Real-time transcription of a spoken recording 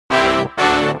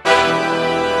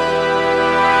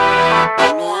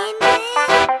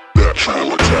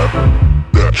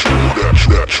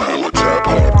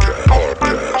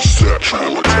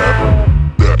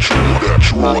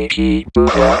Mikey,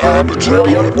 Buddha, and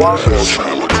William Waffles.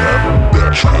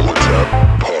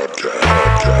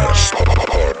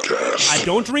 I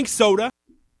don't drink soda.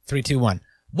 3, 2, 1.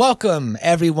 Welcome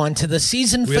everyone to the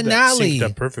season finale. That synced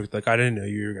up perfect. Like I didn't know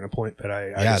you were gonna point, but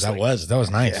that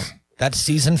was nice. Yeah. That's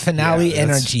season finale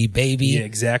energy, baby. Yeah,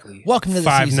 exactly. Welcome to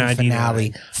the season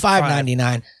finale.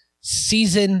 $5.99.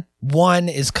 Season 1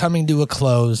 is coming to a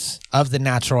close of the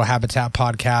Natural Habitat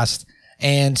podcast,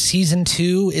 and season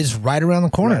 2 is right around the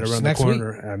corner. Right around next the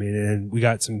corner. Week. I mean, and we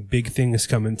got some big things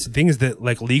coming. Things that,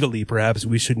 like, legally perhaps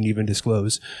we shouldn't even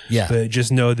disclose. Yeah. But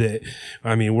just know that,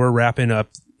 I mean, we're wrapping up,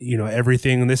 you know,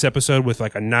 everything in this episode with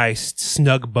like a nice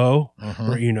snug bow,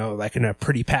 or, you know, like in a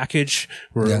pretty package.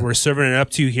 We're serving it up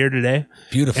to you here today.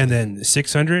 Beautiful. And then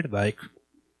 600, like,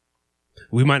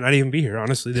 we might not even be here.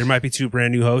 Honestly, there might be 2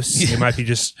 brand new hosts. It might be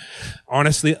just,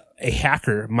 honestly, a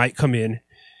hacker might come in,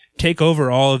 take over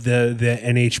all of the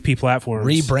NHP platforms,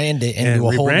 rebrand it into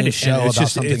a whole new show about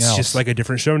something else. It's just like a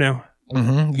different show now.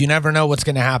 You never know what's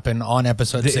going to happen on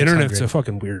episode 600. The internet's a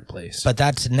fucking weird place. But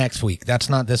that's next week. That's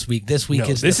not this week. This week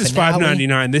is this the is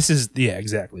 $5.99. This is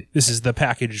exactly. This is the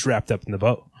package wrapped up in the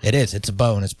bow. It is. It's a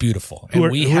bow and it's beautiful. Who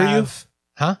are you?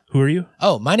 Huh? Who are you?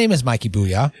 Oh, my name is Mikey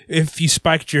Booyah. If you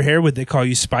spiked your hair, would they call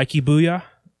you Spiky Booyah?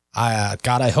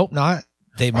 God, I hope not.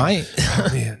 They might. Oh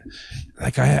man.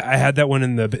 Like I had that one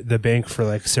in the bank for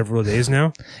like several days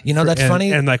now. You know, that's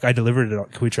funny. And like I delivered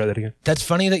it. Can we try that again? That's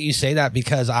funny that you say that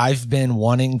because I've been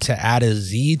wanting to add a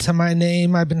Z to my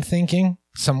name. I've been thinking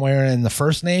somewhere in the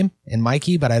first name in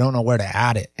Mikey, but I don't know where to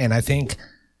add it. And I think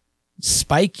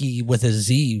Spiky with a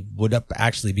Z would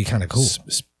actually be kind of cool.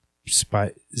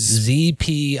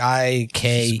 ZPIKEY.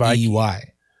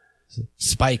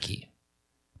 Spiky.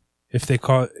 If they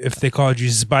called you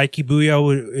Spiky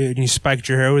Booyah and you spiked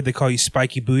your hair, would they call you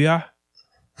Spiky Booyah?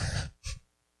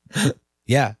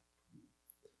 Yeah.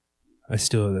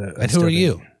 And who are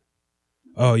you?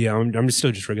 Oh yeah, I'm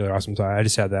still just regular Awesome Thai. I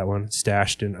just had that one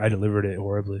stashed and I delivered it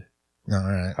horribly. All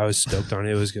right. I was stoked on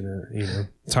it. It was gonna, you know,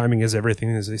 timing is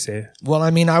everything, as they say. Well, I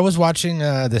mean, I was watching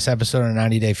this episode of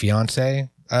 90 Day Fiance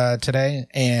today,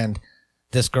 and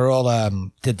this girl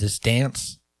did this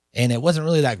dance. And it wasn't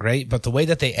really that great, but the way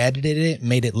that they edited it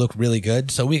made it look really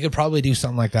good. So we could probably do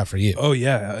something like that for you. Oh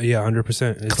yeah,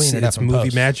 100%. Clean it up. It's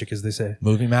movie magic, as they say.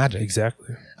 Movie magic,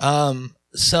 exactly.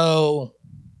 So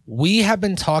we have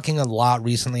been talking a lot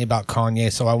recently about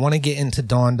Kanye. So I want to get into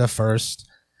Donda first,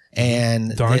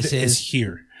 and Donda this is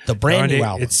here. The brand new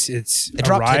album. It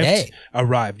dropped today.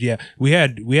 Arrived, yeah. We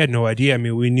had no idea. I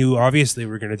mean, we knew obviously we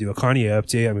were going to do a Kanye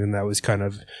update. I mean, that was kind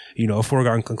of, you know, a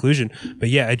foregone conclusion. But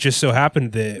yeah, it just so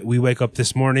happened that we wake up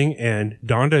this morning and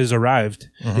Donda has arrived.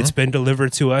 It's been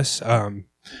delivered to us.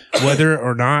 Whether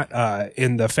or not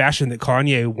in the fashion that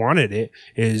Kanye wanted it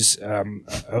is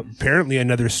apparently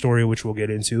another story, which we'll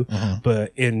get into.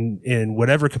 But in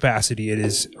whatever capacity it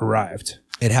is arrived.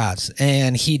 It has.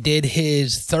 And he did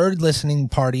his 3rd listening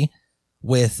party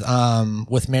with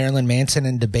Marilyn Manson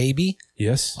and DaBaby.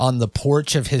 Yes. On the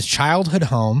porch of his childhood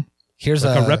home. Here's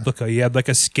like a replica. He had like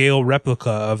a scale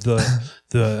replica of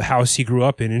the house he grew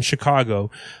up in Chicago.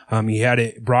 He had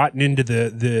it brought into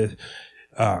the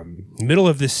middle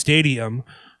of this stadium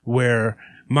where,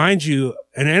 mind you,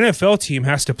 an NFL team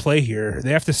has to play here.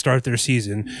 They have to start their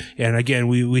season. And again,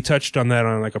 we touched on that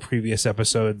on like a previous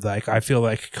episode. Like, I feel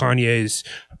like Kanye's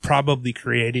probably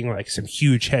creating like some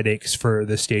huge headaches for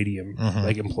the stadium,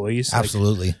 like employees.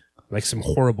 Absolutely. Like some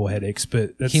horrible headaches,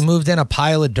 but he moved in a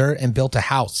pile of dirt and built a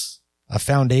house, a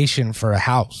foundation for a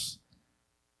house,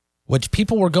 which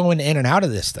people were going in and out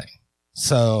of this thing.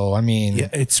 So, I mean, yeah,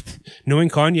 it's knowing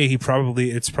Kanye,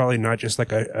 it's probably not just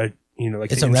like a you know,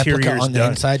 like it's a replica on the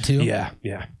inside too. Yeah.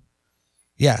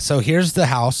 So here's the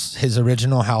house, his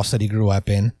original house that he grew up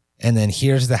in, and then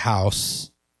here's the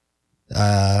house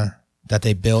that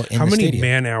they built in the stadium. How many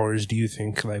man hours do you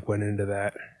think like went into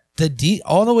that?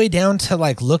 All the way down to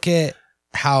like look at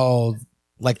how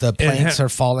like the planks are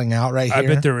falling out right here. I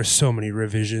bet there were so many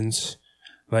revisions.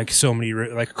 Like so many,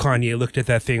 like Kanye looked at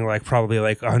that thing like probably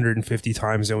like 150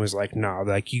 times and was like, "Nah,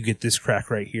 like you get this crack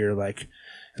right here." Like,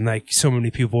 and like so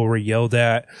many people were yelled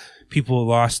at. People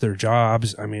lost their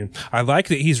jobs. I mean, I like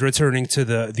that he's returning to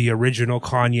the original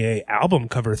Kanye album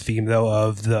cover theme though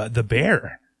of the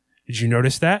bear. Did you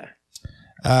notice that?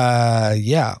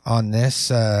 Yeah, on this,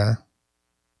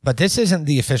 but this isn't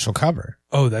the official cover.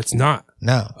 Oh, that's not.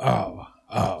 No.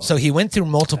 Oh. So he went through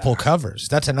multiple covers.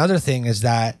 That's another thing is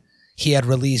that he had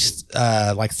released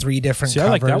like 3 different covers.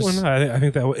 I like that one. I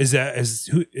think that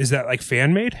is that like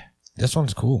fan made? This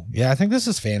one's cool. Yeah, I think this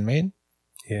is fan made.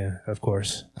 Yeah, of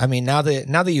course. I mean, now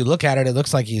that you look at it, it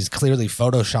looks like he's clearly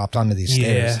photoshopped onto these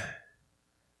stairs. Yeah.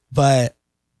 But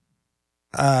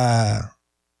Yeah,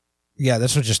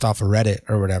 this was just off of Reddit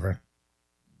or whatever.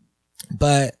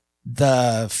 But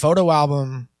the photo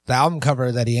album, the album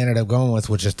cover that he ended up going with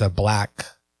was just a black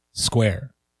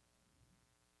square.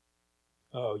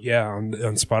 Oh yeah, on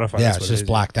Spotify. Yeah, that's it's what it just is.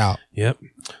 blacked out. Yep.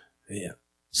 Yeah.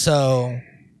 So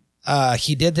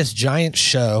he did this giant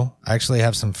show. I actually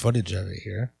have some footage of it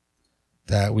here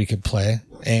that we could play.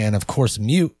 And of course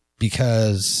mute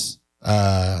because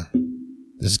this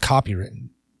is copywritten.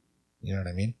 You know what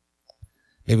I mean?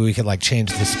 Maybe we could like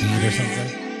change the speed or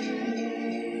something.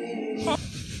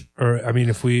 Or I mean,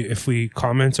 if we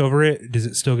comment over it, does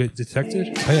it still get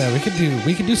detected? Oh yeah,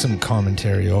 we could do some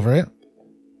commentary over it.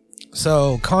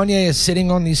 So Kanye is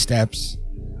sitting on these steps,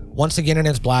 once again in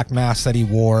his black mask that he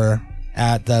wore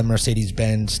at the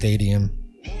Mercedes-Benz Stadium,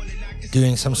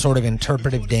 doing some sort of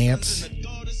interpretive dance.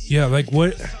 Yeah, like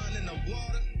what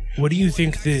do you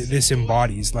think this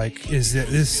embodies? Like, is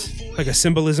this like a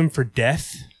symbolism for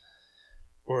death,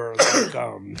 or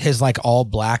like His like all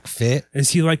black fit,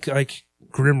 is he like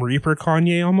Grim Reaper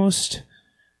Kanye almost?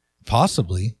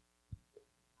 possibly.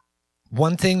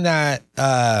 One thing that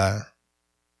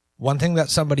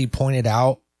somebody pointed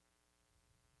out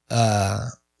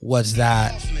was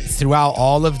that throughout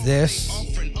all of this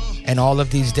and all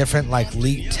of these different like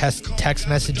leaked text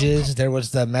messages, there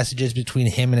was the messages between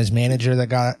him and his manager that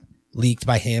got leaked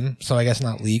by him. So I guess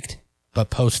not leaked, but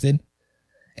posted.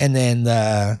 And then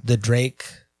the Drake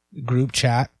group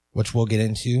chat, which we'll get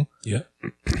into. Yeah.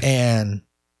 And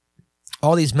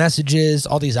all these messages,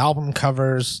 all these album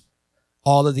covers,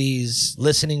 all of these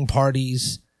listening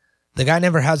parties. The guy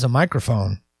never has a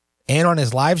microphone. And on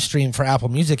his live stream for Apple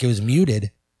Music, it was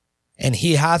muted. And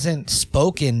he hasn't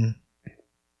spoken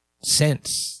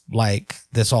since like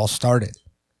this all started.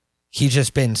 He's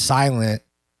just been silent,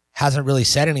 hasn't really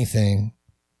said anything,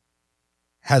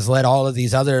 has let all of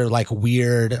these other like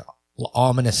weird,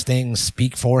 ominous things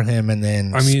speak for him, and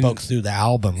then spoke through the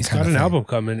album. He's got an album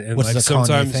coming, and What's like the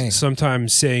Kanye thing?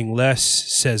 sometimes saying less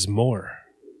says more.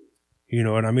 You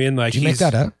know what I mean? Like, Did you make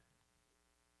that up?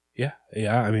 Yeah,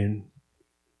 yeah. I mean,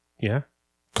 yeah.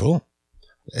 Cool.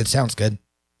 It sounds good.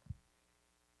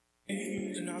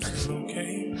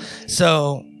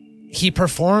 So he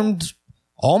performed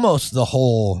almost the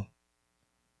whole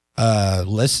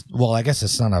list. Well, I guess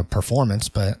it's not a performance,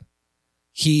 but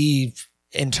he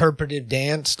interpretive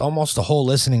danced almost the whole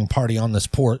listening party on this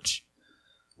porch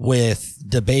with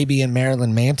DaBaby and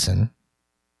Marilyn Manson,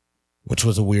 which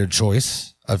was a weird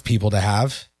choice of people to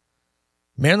have.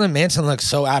 Marilyn Manson looked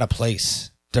so out of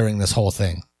place during this whole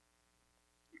thing.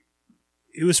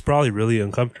 He was probably really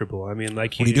uncomfortable. I mean,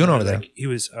 like, what are you doing over there? I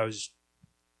was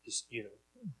just,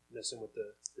 messing with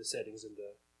the settings and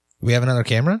the. We have another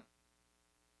camera?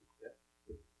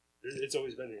 Yeah. It's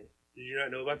always been there. Did you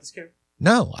not know about this camera?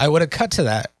 No, I would have cut to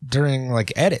that during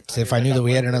like edits if I knew that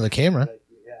we had another camera.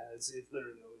 Yeah, it's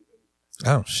literally always been.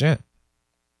 Oh shit!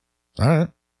 All right,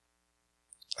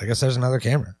 I guess there's another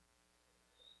camera.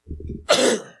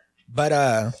 But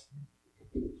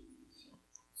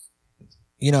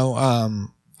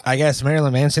I guess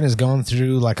Marilyn Manson is going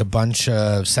through like a bunch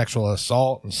of sexual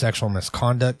assault and sexual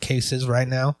misconduct cases right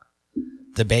now.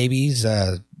 DaBaby's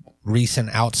a recent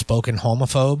outspoken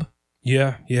homophobe.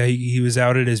 Yeah, he was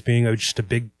outed as being just a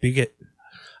big bigot,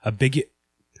 a big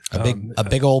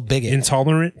old bigot,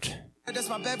 intolerant. That's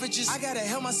my beverages. I gotta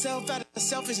help myself out of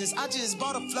selfishness. I just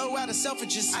bought a flow out of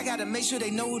selfishness. I gotta make sure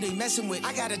they know who they messing with.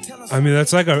 I gotta tell them. I mean,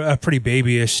 that's like a pretty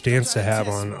babyish stance to have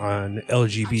on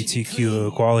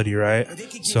LGBTQ equality, right?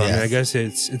 So I mean, I guess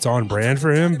it's on brand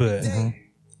for him, but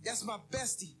that's my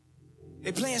bestie.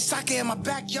 They playing soccer in my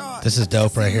backyard. This is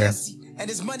dope right here. And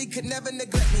his money could never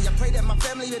neglect me. I pray that my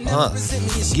family would never resent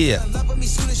me. Yeah,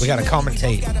 we gotta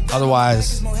commentate.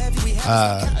 Otherwise,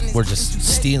 we're just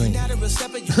stealing.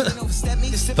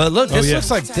 But look,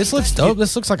 this looks dope.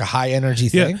 This looks like a high energy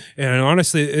thing. Yeah, and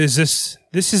honestly, this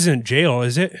isn't Jail,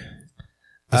 is it?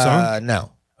 The song?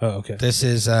 No. Oh, okay. This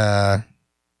is I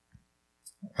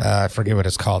forget what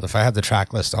it's called. If I have the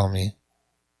track list on me,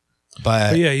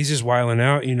 but yeah, he's just wiling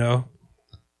out,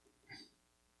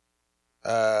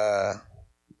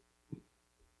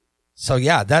 So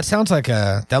yeah, that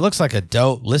looks like a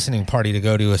dope listening party to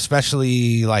go to,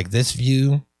 especially like this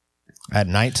view at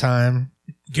nighttime.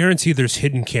 Guarantee there's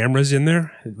hidden cameras in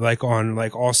there, like on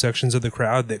like all sections of the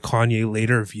crowd that Kanye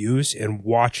later views and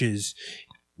watches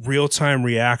real-time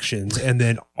reactions and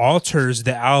then alters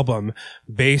the album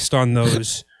based on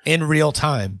those in real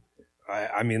time.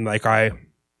 I mean,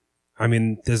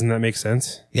 doesn't that make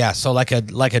sense? Yeah, so like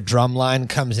a drum line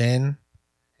comes in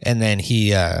and then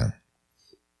he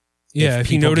Yeah, if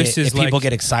he notices, if people like,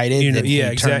 get excited, you know, then he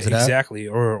yeah, turns it up. exactly,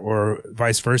 or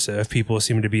vice versa. If people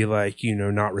seem to be like, you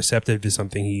know, not receptive to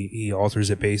something, he alters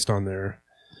it based on their.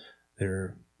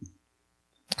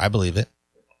 I believe it.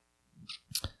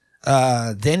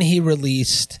 Then he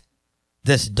released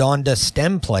this Donda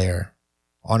stem player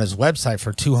on his website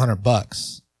for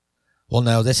 $200. Well,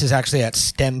 no, this is actually at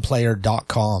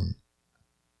stemplayer.com.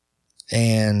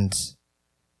 And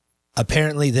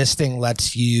apparently this thing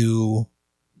lets you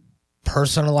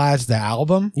personalize the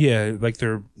album. Yeah, like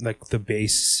they're like the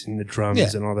bass and the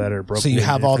drums and all that are broken. So you into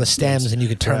have all the different stems things. and you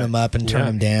could turn them up and turn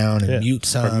them down and mute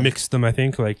some. Or mix them, I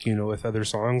think, like, you know, with other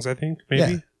songs, I think,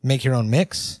 maybe. Yeah, make your own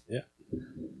mix. Yeah.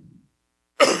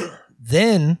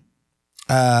 Then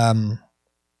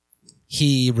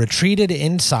he retreated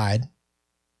inside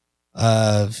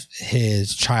of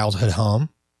his childhood home,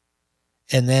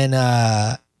 and then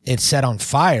it set on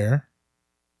fire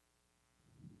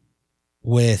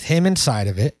with him inside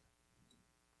of it.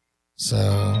 So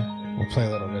we'll play a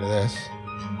little bit of this.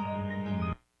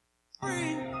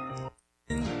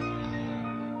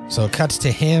 So it cuts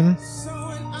to him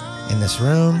in this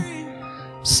room,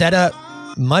 set up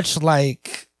much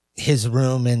like his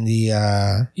room in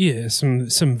the Yeah, some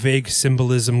vague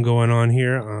symbolism going on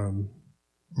here.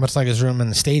 much like his room in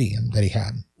the stadium that he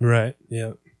had. Right.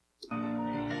 Yeah.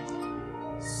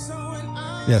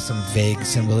 Yeah, some vague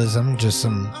symbolism, just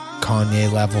some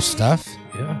Kanye level stuff.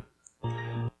 Yeah.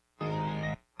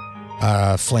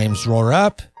 Flames roar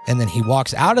up, and then he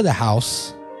walks out of the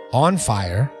house on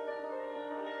fire,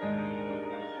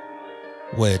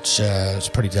 which is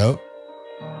pretty dope.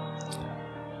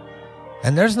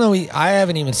 And there's no, I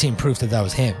haven't even seen proof that that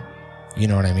was him. You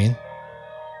know what I mean?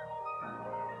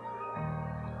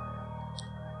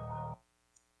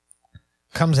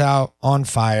 Comes out on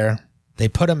fire. They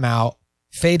put him out,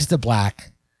 fades to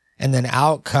black, and then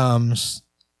out comes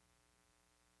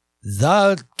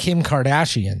the Kim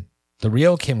Kardashian, the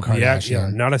real Kim Kardashian. Yeah,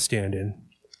 not a stand-in.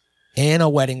 In a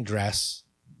wedding dress.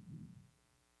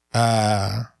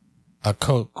 A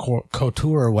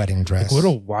couture wedding dress. What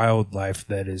a wild life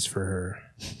that is for her.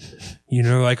 You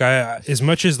know, like as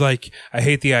much as like I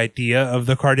hate the idea of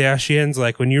the Kardashians,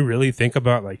 like when you really think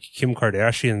about like Kim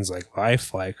Kardashian's like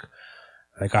life, like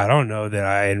I don't know that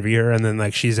I envy her. And then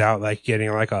like she's out like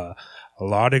getting like a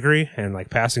law degree and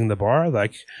like passing the bar.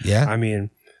 Like, yeah, I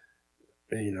mean,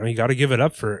 you know, you got to give it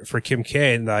up for Kim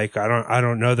K. And like I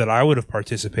don't know that I would have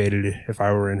participated if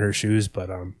I were in her shoes, but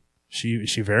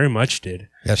she very much did.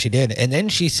 Yeah, she did. And then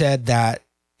she said that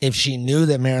if she knew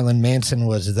that Marilyn Manson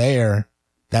was there,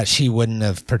 that she wouldn't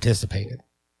have participated.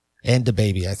 And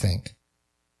DaBaby, I think.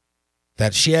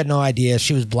 That she had no idea.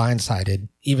 She was blindsided,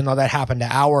 even though that happened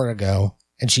an hour ago,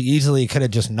 and she easily could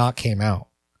have just not came out.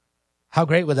 How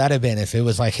great would that have been if it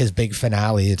was like his big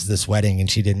finale, it's this wedding,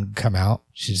 and she didn't come out?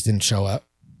 She just didn't show up.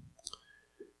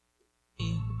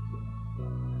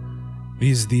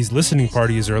 These listening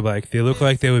parties are like, they look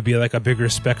like they would be like a bigger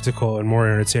spectacle and more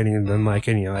entertaining than like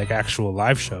any like actual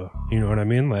live show. You know what I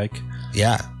mean? Like,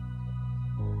 Yeah.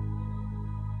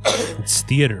 it's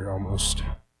theater almost.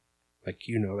 Like,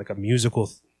 you know, like a musical.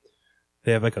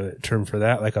 They have like a term for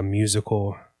that, like a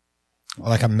musical.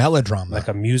 Like a melodrama. Like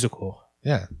a musical.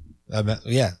 Yeah.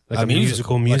 Yeah. Like a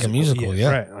musical. Like a musical,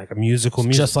 yeah. Right. Like a musical.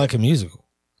 Just like a musical.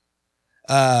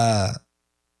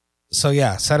 So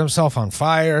yeah, set himself on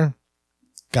fire.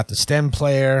 Got the stem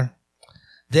player.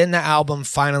 Then the album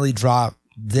finally dropped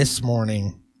this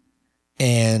morning.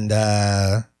 And,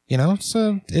 you know, it's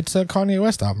a Kanye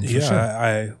West album for sure.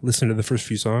 I listened to the first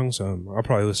few songs. I'll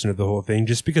probably listen to the whole thing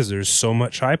just because there's so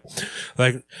much hype.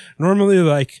 Like normally,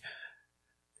 like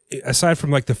aside from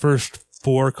like the first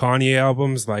 4 Kanye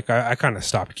albums, like I kind of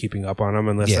stopped keeping up on them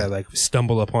unless I like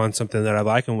stumble upon something that I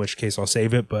like, in which case I'll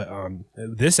save it. But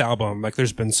this album, like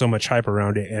there's been so much hype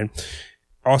around it, and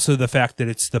also the fact that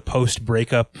it's the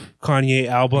post-breakup Kanye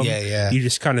album. Yeah. You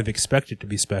just kind of expect it to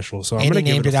be special. So I'm And going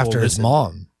he to give named it it a full after his listen.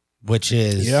 mom, which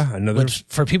is which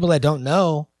for people that don't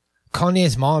know,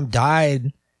 Kanye's mom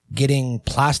died getting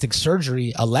plastic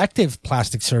surgery, elective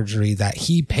plastic surgery that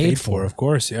he paid for. Of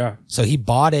course, yeah. So he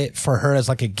bought it for her as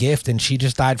like a gift, and she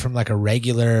just died from like a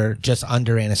regular, just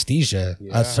under anesthesia.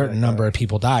 A certain number of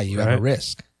people die. You have a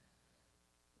risk.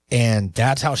 And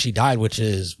that's how she died, which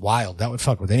is wild. That would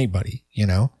fuck with anybody, you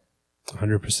know?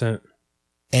 100%.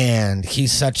 And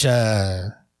he's such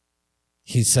a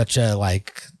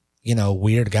like, you know,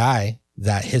 weird guy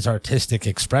that his artistic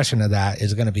expression of that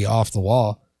is going to be off the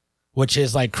wall, which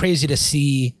is like crazy to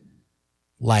see.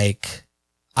 Like,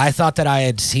 I thought that I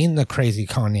had seen the crazy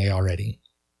Kanye already,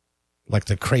 like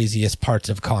the craziest parts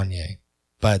of Kanye,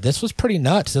 but this was pretty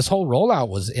nuts. This whole rollout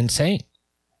was insane.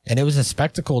 And it was a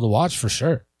spectacle to watch for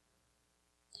sure.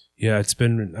 Yeah, it's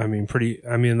been,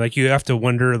 like you have to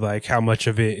wonder like how much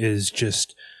of it is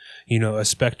just, a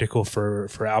spectacle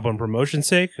for album promotion's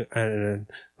sake, and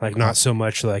like not so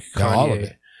much like Kanye. All of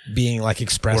it. Being like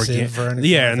expressive or anything.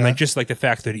 Yeah, like and that. like just like the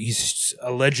fact that he's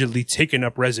allegedly taken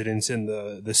up residence in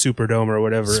the Superdome or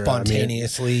whatever.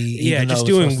 Spontaneously. Yeah, just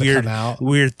doing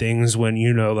weird things when,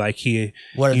 like he.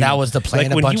 That was the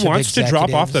plan. Like when he wants to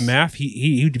drop off the map,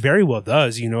 he very well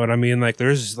does. You know what I mean? Like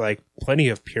there's like plenty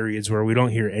of periods where we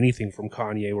don't hear anything from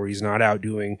Kanye where he's not out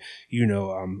doing,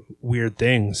 weird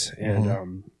things.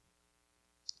 And,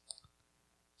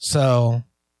 So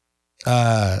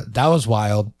that was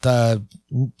wild. The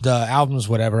album's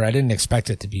whatever. I didn't expect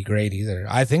it to be great either.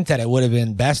 I think that it would have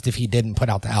been best if he didn't put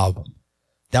out the album.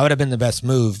 That would have been the best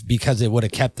move because it would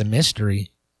have kept the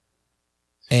mystery.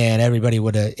 And everybody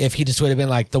would have, if he just would have been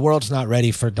like, the world's not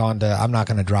ready for Donda, I'm not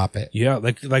going to drop it. Yeah,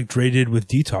 like Dre did with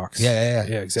Detox. Yeah,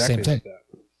 exactly. Same thing. Like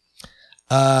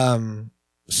that.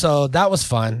 So that was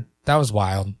fun. That was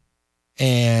wild.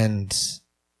 And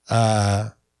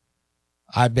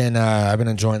I've been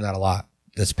enjoying that a lot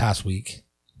this past week.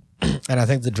 And I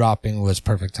think the dropping was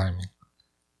perfect timing.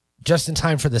 Just in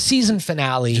time for the season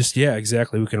finale.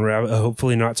 Exactly. We can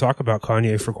hopefully not talk about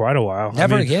Kanye for quite a while.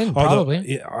 Never again,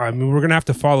 probably. We're going to have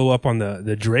to follow up on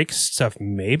the Drake stuff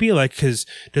maybe, like, because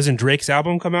doesn't Drake's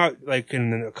album come out like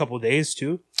in a couple of days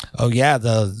too? Oh yeah,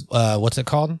 the what's it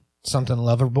called? Something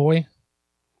Lover Boy?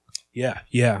 Yeah.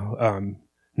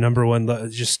 Number one,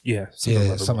 something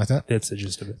like that. That's the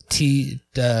gist of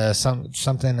it.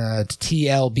 Something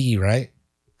TLB, right?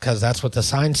 Because that's what the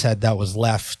sign said that was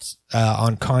left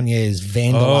on Kanye's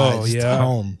vandalized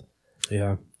home.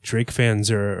 Yeah, Drake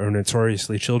fans are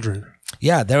notoriously children.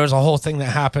 Yeah, there was a whole thing that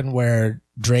happened where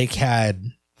Drake had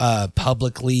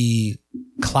publicly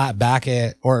clapped back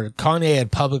at, or Kanye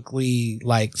had publicly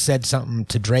like said something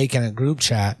to Drake in a group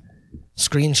chat.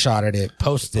 Screenshotted it,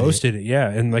 posted it. Yeah,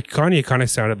 and like Kanye kind of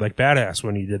sounded like badass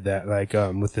when he did that, like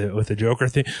with the Joker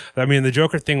thing. I mean, the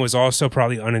Joker thing was also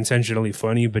probably unintentionally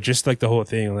funny, but just like the whole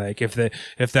thing, like if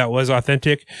that was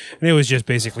authentic, and it was just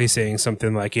basically saying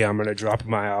something like, "Yeah, I'm gonna drop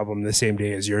my album the same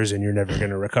day as yours, and you're never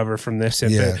gonna recover from this."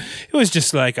 And it was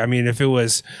just like, I mean, if it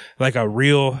was like a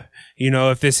real,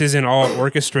 if this isn't all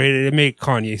orchestrated, it made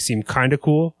Kanye seem kind of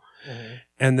cool,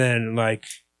 and then like.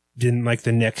 Didn't like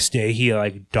the next day he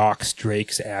like doxed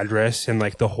Drake's address and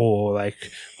like the whole like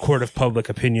court of public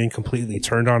opinion completely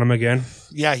turned on him again.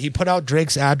 Yeah, he put out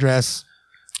Drake's address,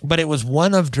 but it was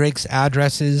one of Drake's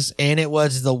addresses and it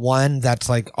was the one that's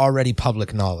like already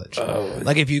public knowledge.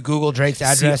 Like if you Google Drake's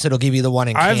address, it'll give you the one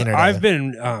in Canada. I've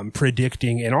been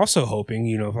predicting and also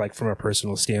hoping, like from a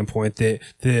personal standpoint that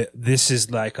this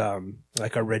is like a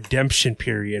redemption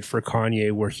period for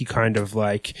Kanye where he kind of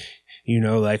like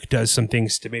like does some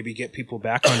things to maybe get people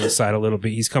back on his side a little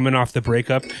bit. He's coming off the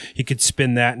breakup. He could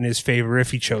spin that in his favor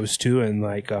if he chose to. And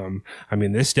like, I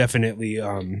mean, this definitely,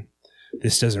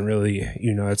 this doesn't really,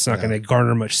 it's not going to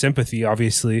garner much sympathy,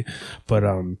 obviously, but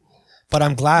I'm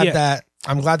glad that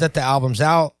the album's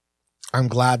out. I'm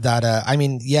glad that,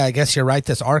 I guess you're right.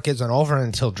 This arc isn't over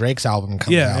until Drake's album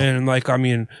comes out. Yeah. And like, I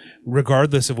mean,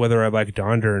 regardless of whether I like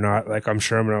Donda or not, like, I'm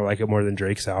sure I'm going to like it more than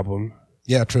Drake's album.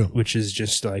 Yeah, true. Which is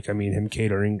just like, I mean, him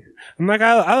catering. I'm like,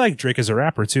 I like Drake as a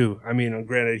rapper too. I mean,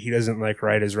 granted, he doesn't like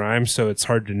write his rhymes, so it's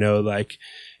hard to know like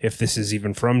if this is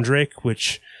even from Drake,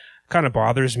 which kind of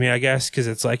bothers me, I guess, because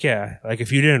it's like, yeah, like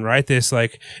if you didn't write this,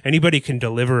 like anybody can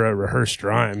deliver a rehearsed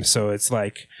rhyme, so it's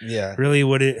like, really,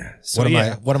 what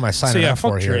am I signing up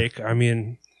for here? Drake. I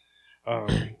mean,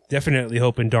 definitely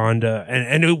hoping Donda,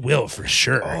 and it will for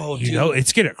sure. Oh,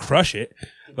 it's gonna crush it,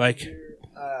 like.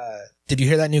 Did you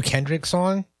hear that new Kendrick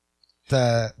song?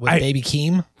 With Baby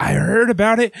Keem? I heard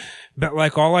about it, but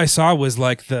like all I saw was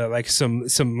like some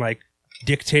like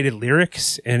dictated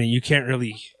lyrics, and you can't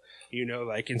really,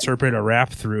 like interpret a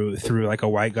rap through like a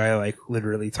white guy like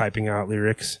literally typing out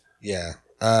lyrics. Yeah.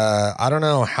 I don't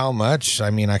know how much.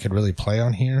 I mean, I could really play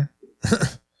on here,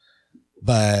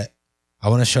 but I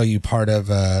want to show you part of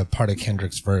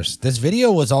Kendrick's verse. This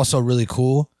video was also really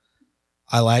cool.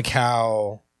 I like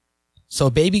how. So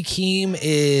Baby Keem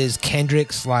is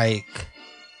Kendrick's like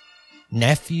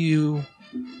nephew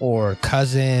or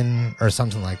cousin or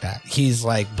something like that. He's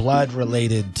like blood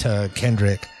related to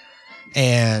Kendrick,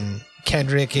 and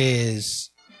Kendrick is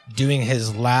doing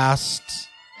his last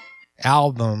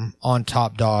album on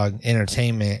Top Dog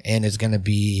Entertainment and is going to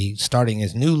be starting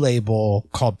his new label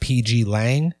called PG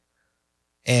Lang.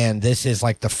 And this is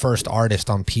like the first artist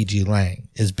on PG Lang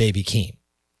is Baby Keem.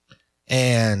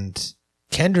 And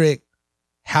Kendrick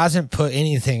hasn't put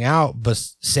anything out but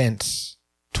since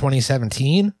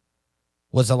 2017,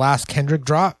 was the last Kendrick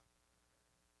drop.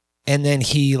 And then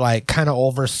he like kind of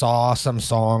oversaw some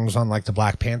songs on like the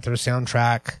Black Panther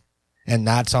soundtrack. And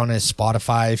that's on his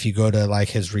Spotify if you go to like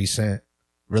his recent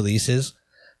releases.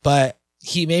 But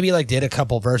he maybe like did a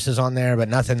couple verses on there, but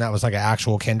nothing that was like an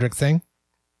actual Kendrick thing.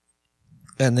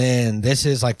 And then this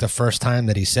is like the first time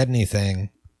that he said anything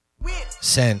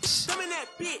since.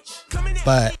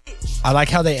 But I like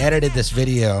how they edited this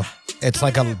video. It's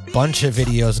like a bunch of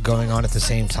videos going on at the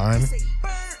same time,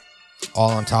 all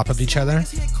on top of each other.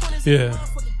 Yeah.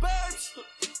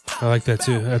 I like that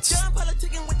too. That's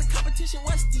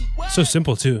so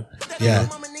simple too. Yeah.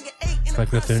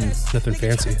 Like nothing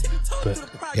fancy. But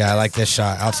Yeah, I like this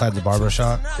shot outside the barber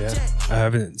shop. yeah, I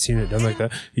haven't seen it done like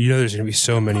that. You know, there's gonna be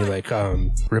so many like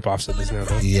rip-offs of this now.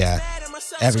 Though. Yeah.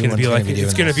 It's gonna be like doing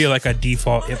it's gonna this. be like a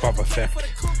default hip-hop effect,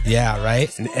 Yeah, right?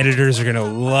 and editors are gonna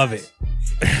love it.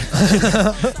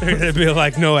 They're gonna be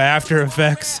like, no After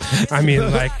Effects. I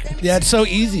mean, like, Yeah, it's so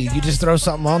easy. You just throw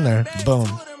something on there. Boom.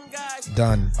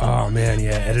 Done. oh man,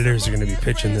 yeah, editors are gonna be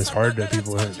pitching this hard to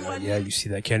people. Like, yeah, you see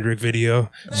that Kendrick video?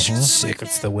 It's just sick.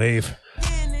 It's the wave.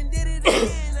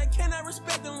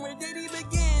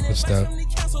 That's dope.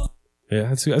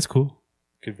 Yeah, that's cool.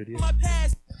 Good video.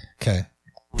 Okay.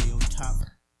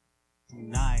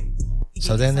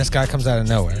 So then this guy comes out of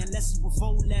nowhere.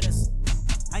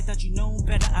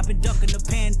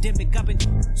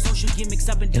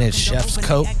 In his chef's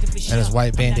coat and his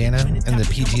white bandana and the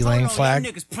PG Lang flag.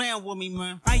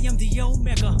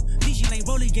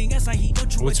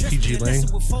 What's PG Lang?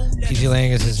 PG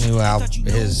Lang is his new album,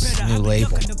 his new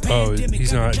label. Oh,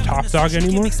 he's not Top Dog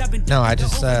anymore? No, I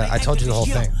just I told you the whole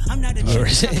thing.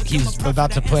 He's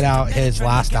about to put out his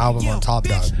last album on Top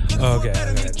Dog, Oh, okay.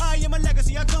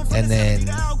 and then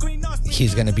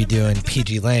he's gonna be doing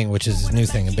PG Lang, which is his new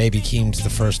thing, and Baby Keem's the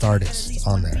first artist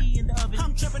on there.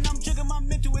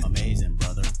 Amazing,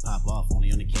 brother. Pop off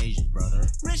only on occasion, brother.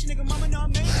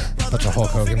 Bunch of Hulk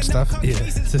Hogan stuff. Yeah,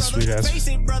 it's a sweet ass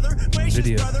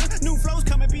video.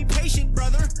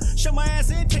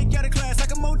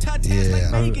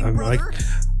 Yeah.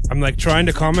 I'm like trying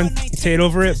to commentate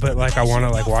over it, but like I want to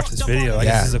like watch this video. Like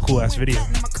Yeah. this is a cool ass video.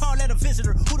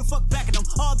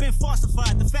 All been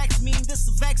falsified. The facts mean this is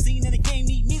a vaccine and the game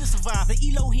need me to survive. The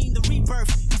Elohim, the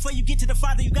rebirth. Before you get to the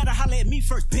Father, you gotta holler at me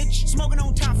first, bitch. Smoking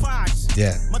on top fives.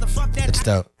 Yeah. Motherfuck that. It's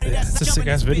dope. Yeah, it's a sick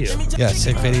ass video. Yeah,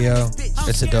 sick video.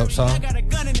 It's a dope song.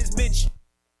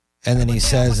 And then he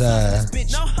says, Let me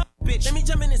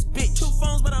jump in this bitch. 2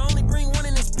 phones, but I only bring one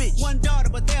in this bitch. 1 daughter,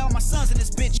 but they all my sons in this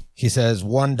bitch. he says,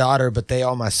 1 daughter, but they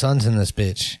all my sons in this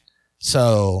bitch.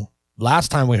 So last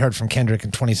time we heard from Kendrick in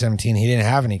 2017, he didn't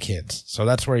have any kids. So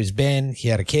that's where he's been. He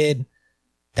had a kid.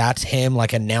 That's him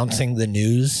like announcing the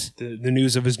news. The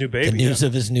news of his new baby. The news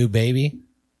of his new baby.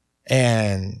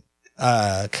 And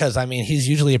cause I mean, he's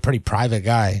usually a pretty private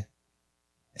guy.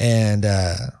 And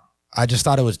I just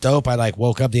thought it was dope. I like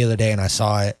woke up the other day and I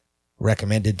saw it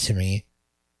recommended to me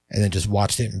and then just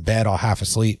watched it in bed all half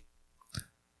asleep.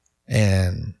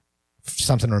 And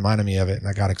something reminded me of it and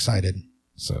I got excited.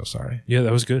 So sorry. Yeah,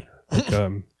 that was good. Like,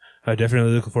 I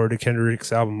definitely look forward to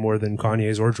Kendrick's album more than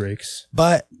Kanye's or Drake's.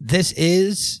 But this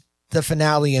is the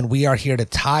finale and we are here to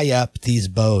tie up these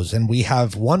bows. And we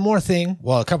have one more thing.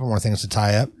 Well, a couple more things to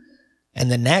tie up.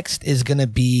 And the next is going to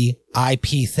be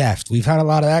IP theft. We've had a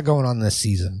lot of that going on this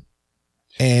season.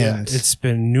 And it's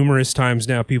been numerous times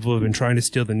now. People have been trying to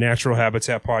steal the Natural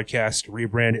Habitat podcast,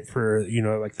 rebrand it for, you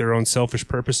know, like their own selfish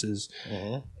purposes.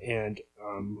 And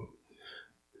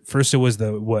first it was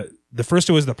the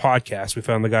podcast. We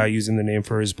found the guy using the name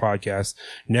for his podcast.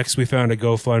 Next, we found a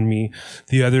GoFundMe.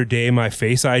 The other day, my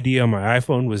Face ID on my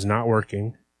iPhone was not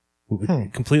working,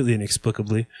 completely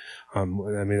inexplicably. I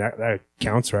mean that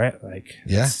counts, right? Like,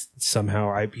 Yeah. it's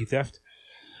somehow IP theft.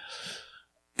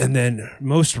 And then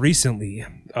most recently,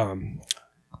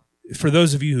 for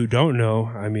those of you who don't know,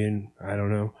 I mean, I don't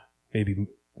know, maybe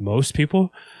most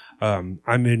people.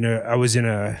 I was in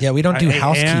a. Yeah, we don't do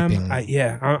housekeeping.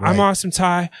 I'm Awesome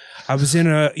Ty. I was in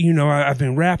a, I've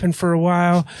been rapping for a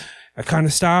while. I kind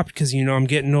of stopped because, I'm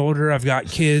getting older. I've got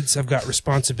kids. I've got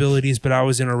responsibilities, but I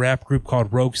was in a rap group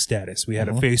called Rogue Status. We had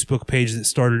a Facebook page that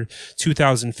started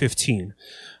 2015.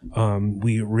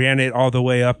 We ran it all the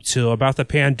way up to about the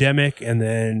pandemic. And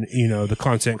then, the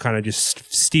content kind of just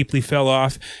steeply fell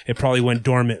off. It probably went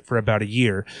dormant for about a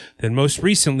year. Then most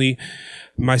recently,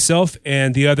 myself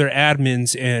and the other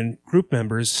admins and group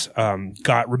members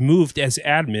got removed as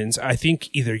admins. I think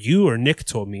either you or Nick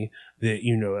told me that,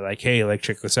 like, hey, like,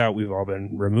 check this out. We've all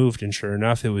been removed. And sure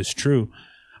enough, it was true.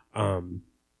 And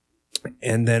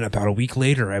then about a week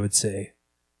later, I would say,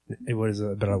 it was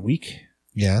about a week.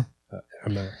 Yeah.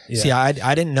 See, I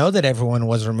didn't know that everyone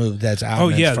was removed as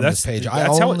admins from this page.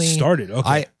 That's how it started.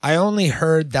 Okay. I only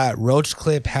heard that Roach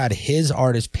Clip had his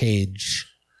artist page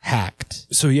hacked.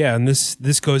 So yeah, and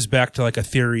this goes back to like a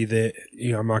theory that,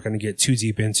 you know, I'm not going to get too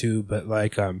deep into, but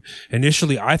like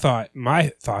initially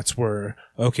my thoughts were,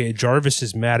 okay, Jarvis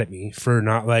is mad at me for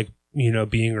not like, you know,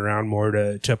 being around more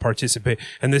to participate,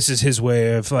 and this is his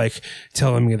way of like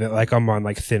telling me that like I'm on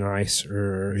like thin ice,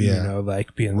 or you know,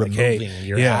 like being like, hey,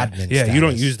 admin you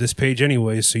don't use this page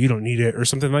anyways, so you don't need it, or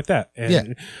something like that.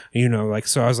 And you know, like,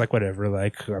 so I was like, whatever,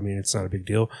 like, I mean, it's not a big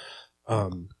deal.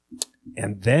 And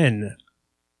then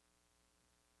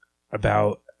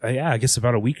about I guess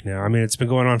about a week now. I mean, it's been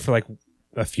going on for like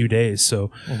a few days.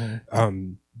 So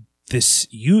this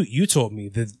you told me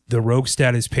that the Rogue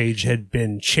Status page had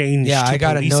been changed. Yeah, to I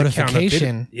got a police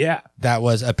notification. Yeah, that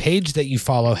was a page that you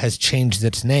follow has changed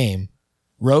its name.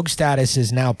 Rogue Status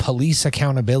is now Police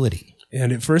Accountability.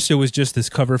 And at first it was just this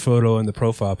cover photo and the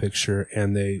profile picture,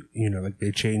 and they, you know, like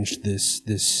they changed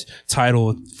this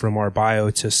title from our bio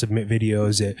to submit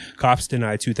videos at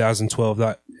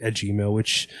copsdeny2012@gmail,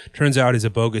 which turns out is a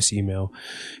bogus email.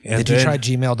 And Did you try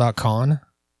gmail.com?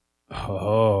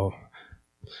 Oh.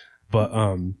 But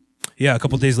yeah, a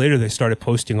couple of days later they started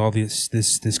posting all this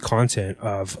content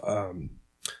of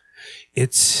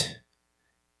it's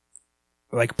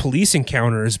like police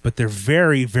encounters, but they're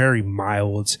very, very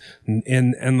mild,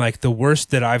 and like the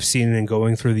worst that I've seen in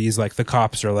going through these, like the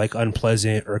cops are like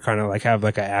unpleasant or kind of like have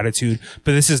like an attitude,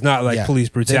 but this is not like police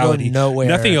brutality, nowhere.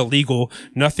 Nothing illegal,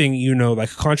 nothing, you know, like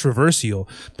controversial,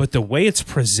 but the way it's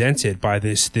presented by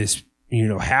this you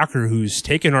know, hacker who's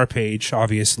taken our page,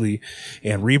 obviously,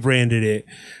 and rebranded it.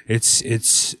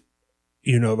 It's,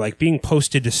 you know, like being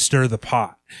posted to stir the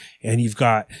pot. And you've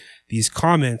got these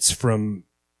comments from,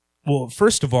 well,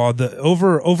 first of all,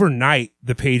 overnight,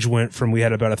 the page went from, we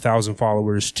had about 1,000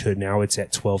 followers to now it's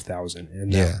at 12,000.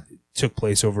 And that took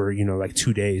place over, you know, like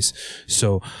 2 days.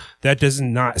 So that does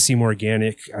not seem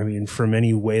organic. I mean, from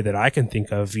any way that I can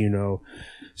think of, you know.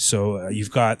 So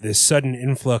you've got this sudden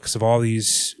influx of all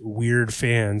these weird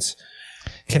fans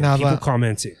and people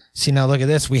commenting. See, now look at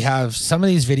this. We have some of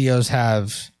these videos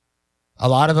have, a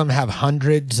lot of them have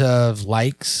hundreds of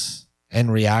likes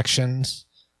and reactions.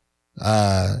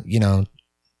 You know,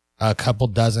 a couple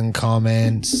dozen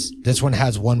comments. This one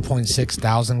has 1.6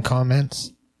 thousand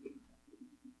comments.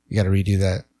 You got to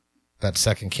redo that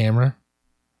second camera.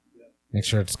 Make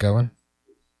sure it's going.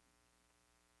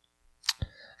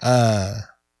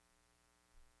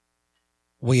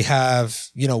 We have,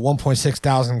 you know, 1.6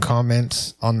 thousand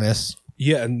comments on this.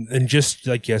 Yeah, and just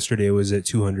like yesterday it was at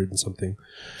 200 and something.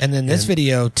 And then this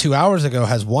video 2 hours ago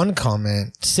has 1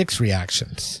 comment, 6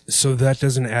 reactions. So that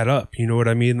doesn't add up. You know what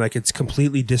I mean? Like, it's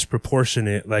completely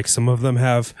disproportionate. Like, some of them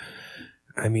have,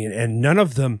 I mean, and none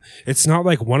of them, it's not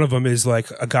like one of them is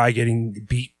like a guy getting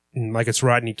beat like it's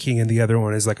Rodney King, and the other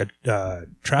one is like a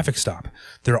traffic stop.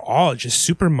 They're all just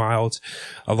super mild.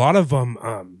 A lot of them,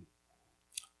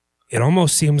 it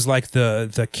almost seems like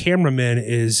the cameraman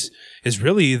is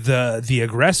really the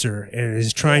aggressor and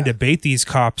is trying to bait these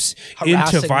cops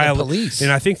Harassing into violence. the police.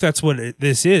 And I think that's what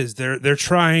this is. They're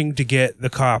trying to get the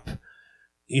cop,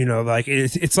 you know, like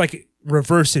it's like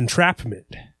reverse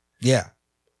entrapment. Yeah.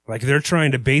 Like they're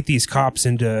trying to bait these cops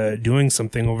into doing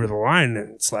something over the line,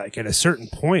 and it's like at a certain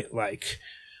point, like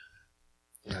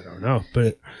I don't know,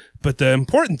 but the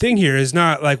important thing here is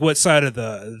not like what side of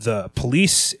the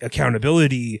police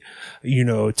accountability, you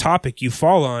know, topic you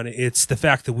fall on. It's the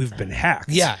fact that we've been hacked.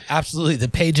 Yeah, absolutely. The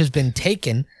page has been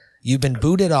taken. You've been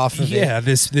booted off of it. Yeah,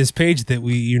 this page that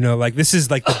we, you know, like this is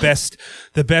like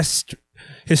the best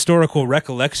historical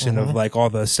recollection of like all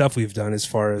the stuff we've done, as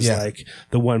far as like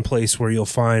the one place where you'll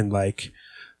find like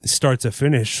the start to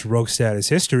finish Rogue Status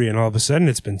history, and all of a sudden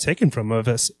it's been taken from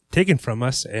us,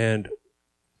 and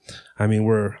I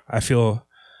mean I feel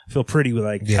pretty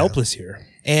like helpless here.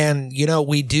 And you know,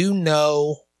 we do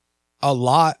know a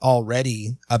lot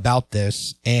already about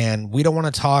this, and we don't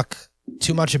want to talk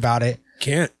too much about it.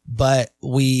 Can't. But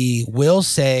we will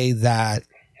say that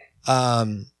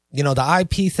you know, the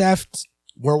IP theft,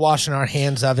 we're washing our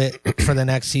hands of it for the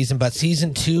next season, but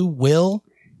season 2 will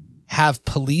have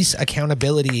police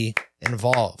accountability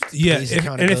involved. Yeah,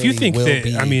 and if you think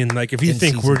that, I mean, like if you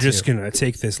think we're just going to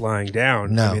take this lying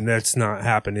down, no. I mean, that's not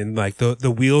happening. Like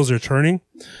the wheels are turning,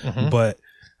 but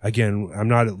again, I'm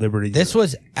not at liberty. This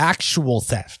was actual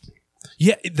theft.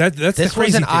 Yeah, that's this the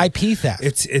crazy was an thing. IP theft.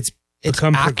 It's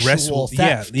become progressive.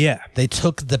 Theft. Yeah. They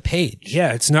took the page.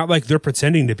 Yeah, it's not like they're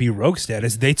pretending to be Rogue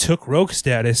Status. They took Rogue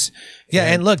Status. Yeah,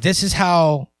 and look, this is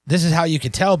how this is how you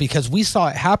could tell, because we saw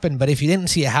it happen, but if you didn't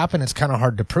see it happen, it's kind of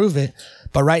hard to prove it.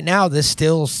 But right now, the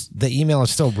email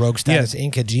is still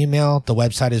roguestatus.inc at Gmail. The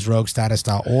website is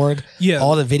roguestatus.org. Yeah.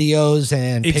 All the videos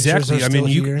and pictures are still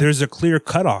here. There's a clear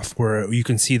cutoff where you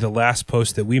can see the last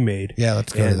post that we made. Yeah,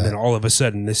 let's go to And that. then all of a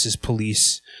sudden, this is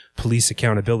police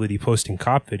accountability posting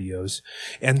cop videos.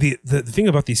 And the thing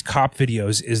about these cop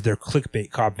videos is they're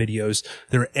clickbait cop videos.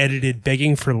 They're edited,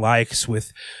 begging for likes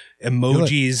with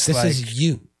emojis. This is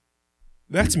you.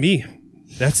 That's me.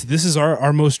 This is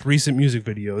our most recent music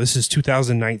video. This is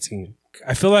 2019.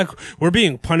 I feel like we're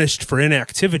being punished for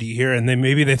inactivity here, and then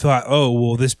maybe they thought, oh,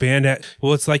 well, this band,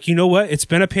 well, it's like, you know what? It's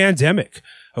been a pandemic.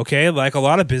 Okay. Like a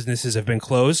lot of businesses have been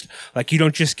closed. Like you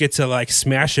don't just get to like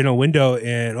smash in a window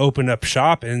and open up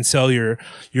shop and sell your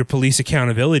police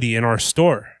accountability in our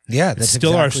store. Yeah, that's it's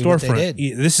still exactly our what they storefront.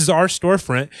 did. This is our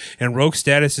storefront, and Rogue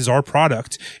Status is our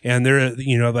product. And they're,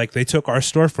 like they took our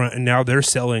storefront and now they're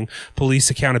selling police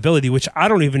accountability, which I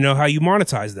don't even know how you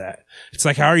monetize that. It's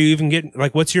like, how are you even getting,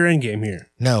 like, what's your end game here?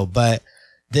 No, but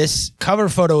this cover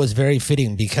photo is very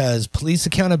fitting because police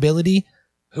accountability,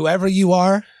 whoever you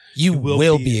are, you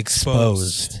will be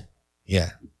exposed.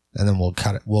 Yeah. And then we'll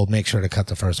cut it. We'll make sure to cut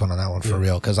the first one on that one for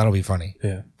real, because that'll be funny.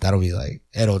 Yeah. That'll be like,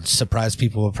 it'll surprise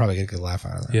people. We'll probably get a good laugh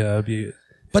out of that. Yeah. That'd be.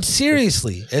 But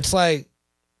seriously, it's like,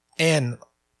 and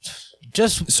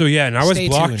just. So yeah, and I was stay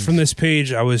blocked tuned. from this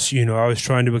page. I was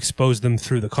trying to expose them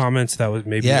through the comments. That was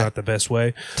maybe not the best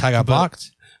way. Ty got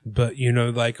blocked. But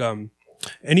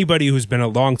anybody who's been a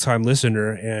long time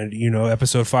listener and,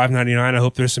 episode 599, I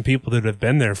hope there's some people that have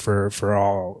been there for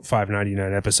all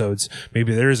 599 episodes.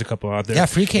 Maybe there is a couple out there. Yeah,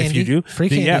 Free Candy. If you do. Free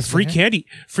Candy's Free there. Candy.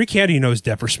 Free Candy knows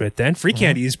Deppersmith then. Free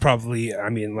Candy is probably,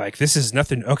 this is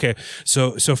nothing. Okay.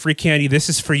 So Free Candy, this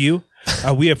is for you.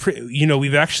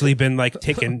 We've actually been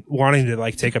wanting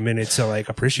to take a minute to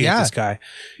appreciate this guy.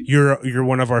 You're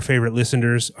one of our favorite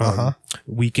listeners.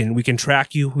 We can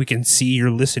track you. We can see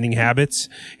your listening habits,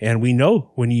 and we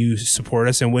know when you support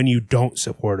us and when you don't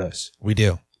support us. We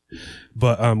do.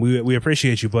 But we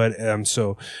appreciate you. But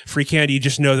so Free Candy,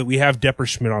 just know that we have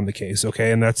Deppersmith on the case,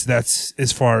 okay? And that's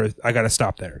as far as I got to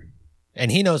stop there. And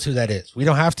he knows who that is. We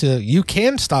don't have to. You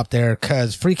can stop there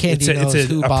because Free Candy knows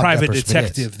who a Bob private Deppersmith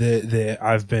detective is. that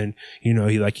I've been, And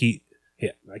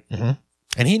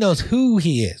he knows who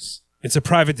he is. It's a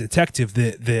private detective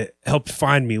that helped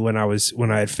find me when I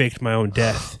had faked my own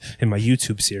death in my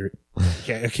YouTube series.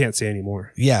 I can't say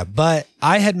anymore. Yeah, but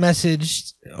I did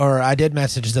message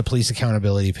the police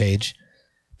accountability page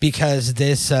because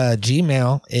this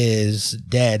Gmail is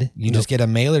dead. You just get a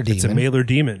mailer demon. It's a mailer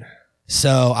demon.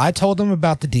 So I told them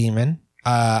about the demon.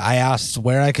 I asked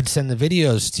where I could send the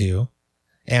videos to,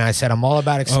 and I said I'm all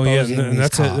about exposing and these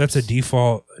that's a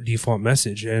cops. default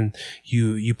message, and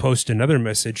you post another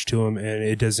message to them, and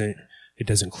it doesn't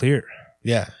clear.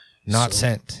 Yeah, not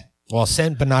sent. Well,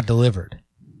 sent but not delivered.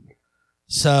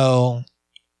 So,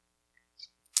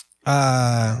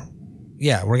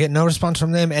 yeah, we're getting no response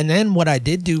from them. And then what I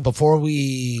did do before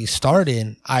we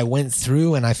started, I went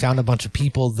through and I found a bunch of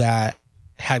people that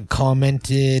had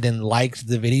commented and liked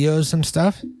the videos and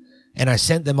stuff. And I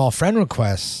sent them all friend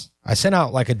requests. I sent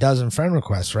out like a dozen friend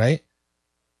requests, right?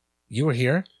 You were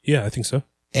here? Yeah, I think so.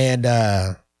 And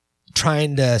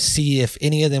trying to see if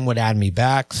any of them would add me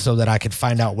back so that I could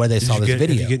find out where they saw this video.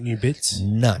 Did you get any bits?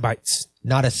 None. Bites.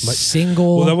 Not a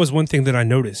single Well, that was one thing that I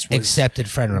noticed. accepted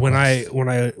friend request. When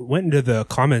I went into the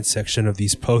comments section of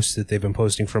these posts that they've been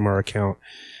posting from our account,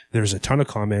 there's a ton of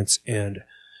comments, and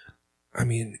I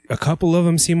mean, a couple of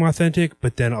them seem authentic,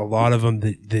 but then a lot of them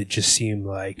that just seem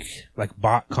like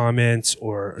bot comments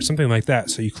or something like that.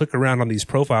 So you click around on these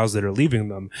profiles that are leaving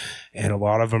them, and a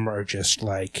lot of them are just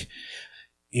like,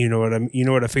 you know what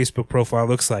a Facebook profile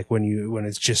looks like when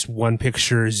it's just one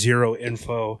picture, zero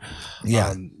info.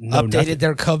 Yeah. No Updated nothing.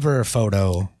 their cover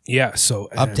photo. Yeah. So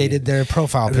Updated their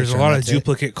profile picture. there's a lot of That's it.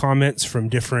 duplicate comments from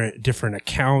different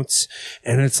accounts,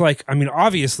 and it's like, I mean,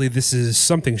 obviously this is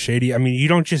something shady. I mean, you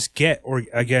don't just get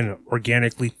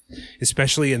organically,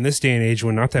 especially in this day and age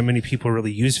when not that many people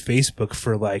really use Facebook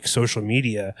for like social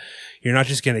media. You're not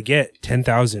just going to get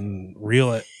 10,000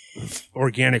 real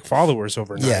organic followers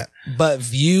overnight. Yeah, but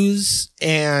views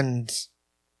are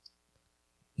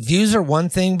one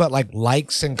thing, but like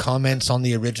likes and comments on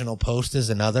the original post is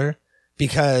another.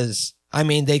 Because I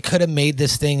mean, they could have made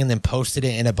this thing and then posted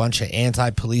it in a bunch of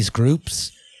anti-police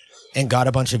groups and got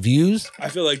a bunch of views. I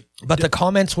feel like, But the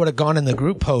comments would have gone in the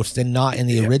group post and not in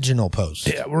the original post.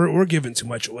 yeah, we're giving too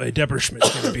much away.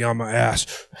 Deppersmith's going to be on my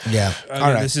ass. Yeah. Again,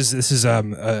 All right. This is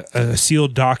a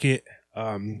sealed docket.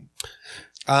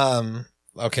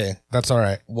 Okay, that's all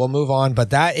right. We'll move on, but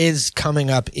that is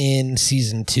coming up in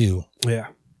season 2. Yeah.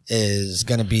 is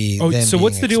going to be. Oh, them so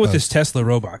what's being the deal with this exposed. Tesla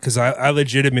robot? Because I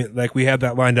legitimate, like, we had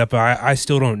that lined up. I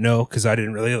still don't know because I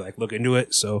didn't really like look into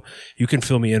it. So you can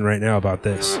fill me in right now about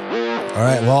this. All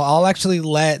right. Well, I'll actually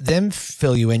let them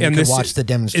fill you in. You can watch the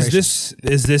demonstration.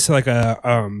 Is this like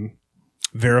a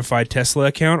verified Tesla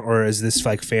account, or is this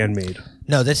like fan made?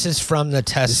 No, this is from the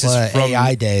Tesla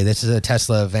AI Day. This is a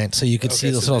Tesla event. So you can see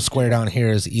this little square down here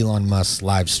is Elon Musk's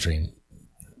live stream.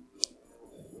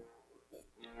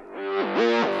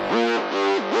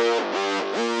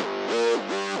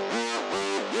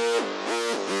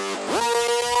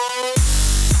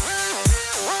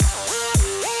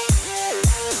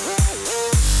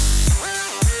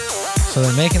 So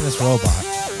they're making this robot,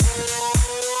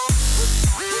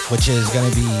 which is going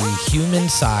to be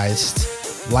human-sized,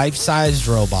 life-sized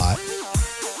robot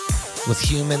with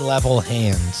human-level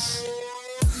hands.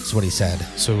 That's what he said.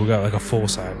 So we got like a full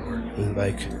cyborg.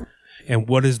 Like, and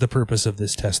what is the purpose of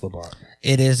this Tesla bot?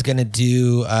 It is going to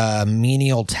do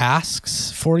menial tasks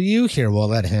for you. Here, we'll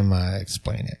let him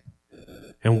explain it.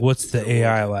 And what's the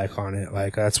AI like on it?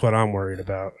 Like, that's what I'm worried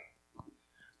about.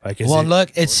 Like,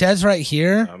 Look, it says right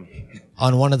here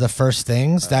on one of the first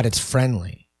things that it's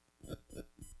friendly.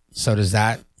 So does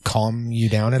that calm you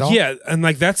down at all? Yeah, and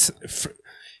like that's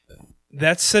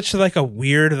such like a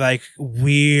weird like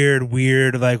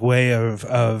way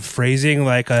of phrasing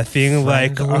like a thing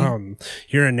friendly? Like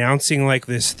you're announcing like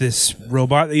this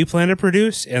robot that you plan to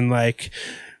produce, and like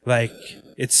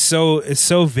it's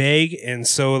so vague, and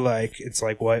so like it's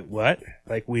like what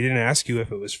like we didn't ask you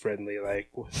if it was friendly, like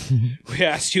we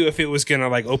asked you if it was gonna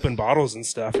like open bottles and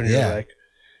stuff, and you're like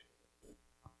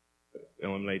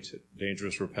eliminate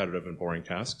dangerous, repetitive, and boring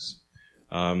tasks.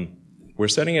 We're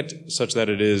setting it such that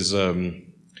it is at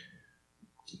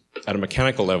a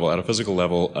mechanical level, at a physical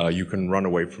level, you can run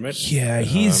away from it. Yeah,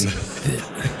 he's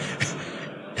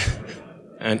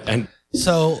and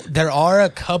so there are a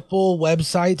couple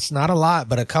websites, not a lot,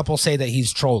 but a couple say that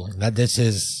he's trolling, that this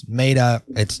is made up.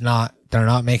 It's not. They're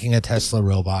not making a Tesla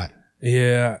robot.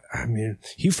 Yeah, I mean,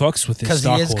 he fucks with his because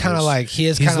he is kind of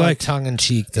like tongue in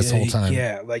cheek this whole time.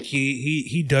 Yeah, like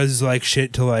he does like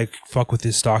shit to like fuck with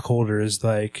his stockholders.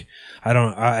 Like I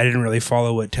didn't really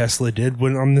follow what Tesla did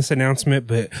when on this announcement,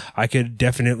 but I could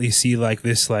definitely see like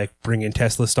this like bringing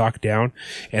Tesla stock down,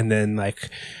 and then like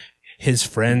his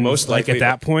friends, most likely, like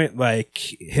at that point, like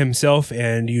himself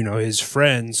and, you know, his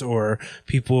friends or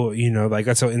people, you know, like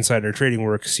that's how insider trading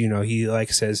works. You know, he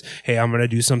like says, hey, I'm going to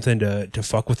do something to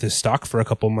fuck with this stock for a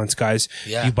couple months, guys.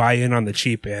 Yeah. You buy in on the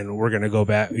cheap and we're going to go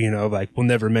back, you know, like we'll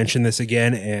never mention this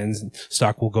again and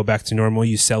stock will go back to normal.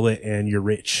 You sell it and you're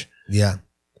rich. Yeah.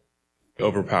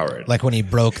 Overpowered. Like when he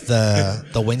broke the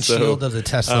windshield of the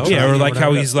Tesla. Yeah. Or like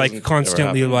how that he's like doesn't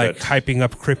constantly ever happen, like but- hyping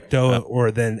up crypto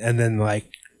and then like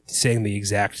saying the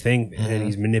exact thing and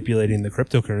he's manipulating the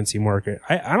cryptocurrency market.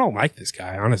 I don't like this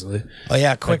guy, honestly. Oh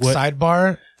yeah, quick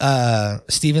sidebar.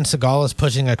 Steven Seagal is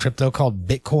pushing a crypto called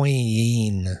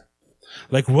Bitcoin.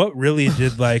 Like what really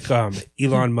did like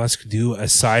Elon Musk do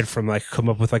aside from like come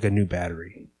up with like a new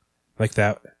battery? Like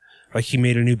that, like he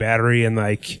made a new battery and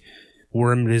like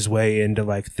wormed his way into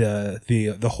like the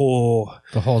whole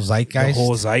zeitgeist. The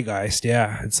whole zeitgeist,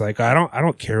 yeah. It's like I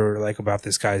don't care like about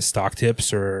this guy's stock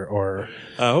tips or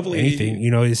hopefully anything. You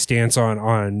know, his stance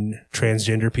on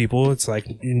transgender people. It's like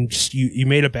you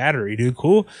made a battery, dude.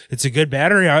 Cool. It's a good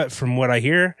battery from what I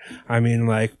hear. I mean,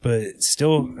 like, but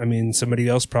still, I mean, somebody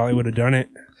else probably would have done it.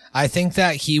 I think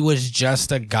that he was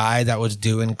just a guy that was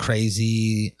doing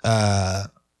crazy,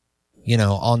 you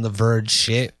know, on the verge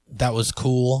shit. That was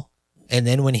cool. And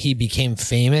then when he became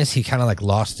famous, he kind of like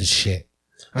lost his shit.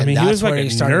 I mean, he was like a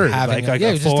nerd, like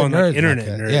a full-on like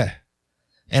internet nerd. Yeah.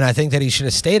 And I think that he should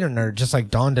have stayed a nerd, just like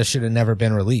Donda should have never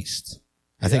been released.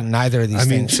 I think neither of these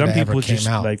things some should have people ever just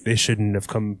came out. like they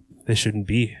shouldn't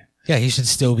be. Yeah, he should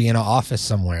still be in an office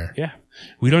somewhere. Yeah.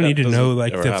 We don't need to doesn't know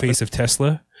like ever the happen. face of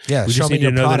Tesla. Yeah, we show just me need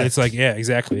your to know product. that it's like, yeah,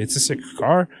 exactly. It's a sick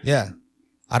car. Yeah.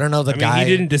 I don't know the I mean, guy.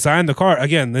 he didn't design the car.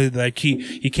 Again, like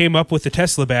he came up with the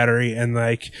Tesla battery and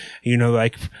like, you know,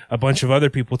 like a bunch of other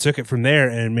people took it from there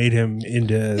and made him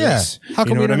into this. How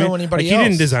come we don't know anybody like, else? He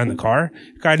didn't design the car.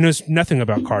 Guy knows nothing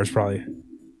about cars probably.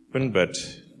 But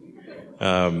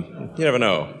you never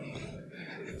know.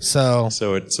 So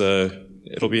it's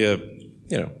it'll be a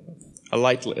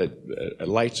light yeah,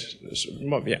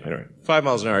 anyway, 5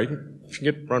 miles an hour. If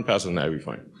you can run past it, that'd be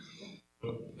fine.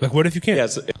 Like what if you can't? Yeah,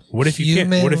 what if you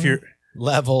can't? What if you're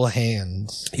level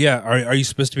hands? Yeah, are you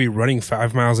supposed to be running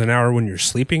 5 miles an hour when you're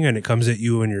sleeping and it comes at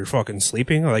you when you're fucking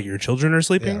sleeping, like your children are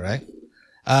sleeping? Yeah, right.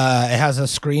 It has a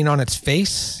screen on its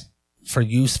face for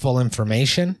useful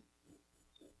information.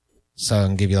 So it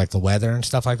can give you like the weather and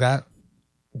stuff like that.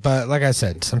 But like I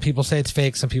said, some people say it's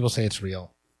fake. Some people say it's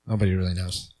real. Nobody really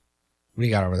knows. What do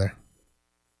you got over there?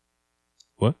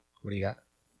 What? What do you got?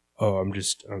 Oh, I'm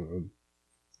just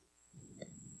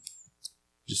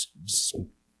it's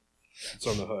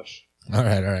on the hush. All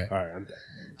right. All right, I'm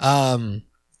done.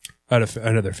 I had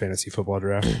another fantasy football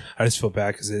draft. I just feel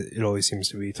bad because it always seems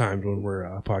to be timed when we're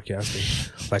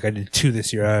podcasting. Like I did 2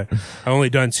 this year. I only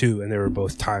done 2, and they were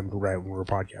both timed right when we were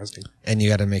podcasting. And you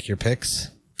got to make your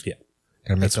picks. Yeah,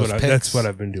 Gotta make those picks. That's what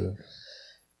I've been doing.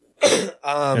 And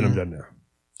I'm done now.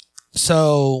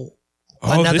 So,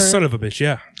 this son of a bitch,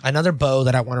 yeah, another bow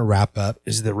that I want to wrap up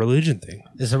is the religion thing.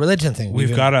 is a religion thing. We've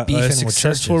been got a beefing with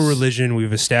successful churches. religion.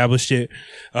 We've established it.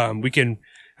 We can.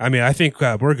 I mean, I think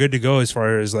we're good to go as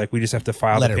far as like we just have to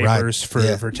file Let the it ride. papers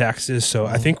Yeah. for taxes. So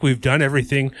I think we've done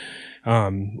everything.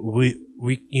 We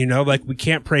like we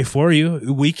can't pray for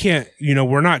you. We can't.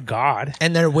 We're not God.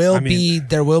 And there will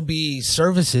be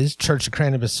services, Church of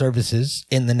Cannabis services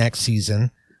in the next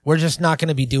season. We're just not going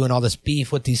to be doing all this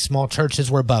beef with these small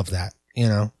churches. We're above that,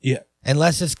 Yeah,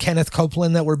 Unless it's Kenneth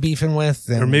Copeland that we're beefing with.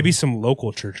 Then, or maybe some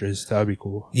local churches. That would be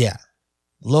cool. Yeah.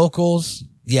 Locals,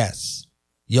 yes.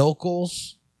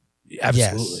 Yokels,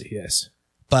 Absolutely, yes.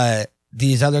 but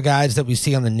these other guys that we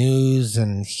see on the news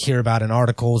and hear about in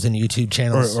articles and YouTube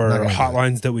channels. Or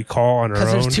hotlines that we call on our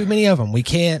Because own. there's too many of them.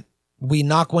 We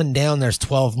knock one down, there's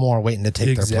 12 more waiting to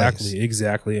take their place.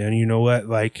 Exactly. And you know what?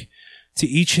 Like, to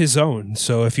each his own.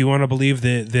 So if you want to believe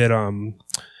that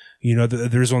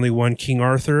there's only one King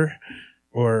Arthur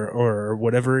or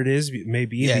whatever it is, it may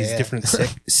be these different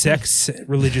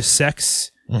religious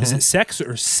sects. Is it sex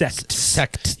or sect?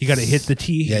 Sect. You got to hit the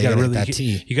T. Yeah, you got to hit really that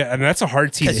T. You got, and that's a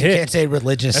hard T to Because you hit. can't say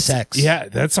religious sects. Yeah,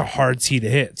 that's a hard T to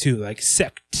hit too. Like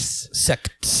sects.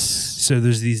 Sects. So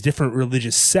there's these different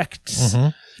religious sects,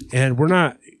 and we're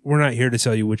not here to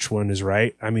tell you which one is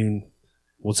right. I mean,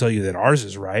 we'll tell you that ours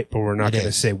is right, but we're not going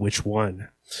to say which one.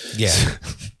 Yeah.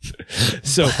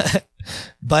 So,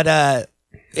 But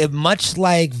much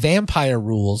like vampire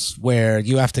rules, where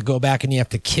you have to go back and you have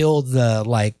to kill the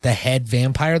head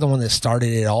vampire, the one that started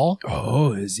it all.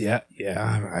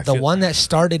 The One that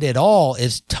started it all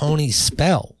is Tony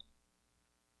Spell,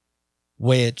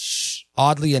 which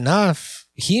oddly enough,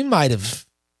 he might have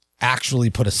actually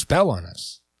put a spell on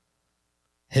us.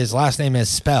 His last name is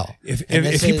Spell.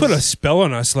 If he put a spell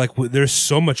on us, like there's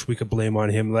so much we could blame on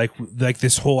him. Like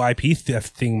this whole IP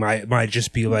theft thing might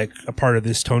just be like a part of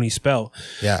this Tony Spell.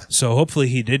 Yeah. So hopefully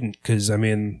he didn't, because I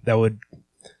mean that would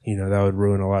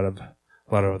ruin a lot of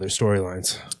other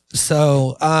storylines.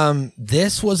 So,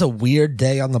 this was a weird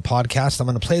day on the podcast. I'm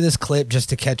going to play this clip just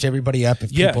to catch everybody up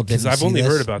if people didn't see I've only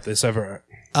this. heard about this.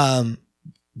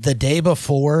 The day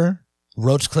before,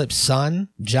 Roach Clip's son,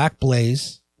 Jack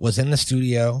Blaze, was in the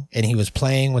studio and he was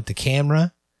playing with the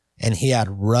camera and he had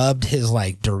rubbed his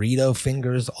Dorito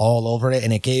fingers all over it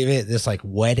and it gave it this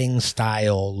wedding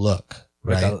style look.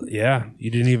 Right.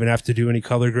 You didn't even have to do any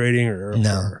color grading or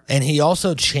And he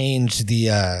also changed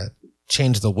the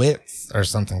width or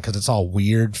something because it's all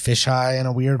weird fisheye in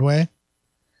a weird way.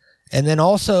 And then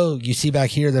also you see back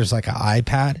here, there's an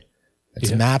iPad.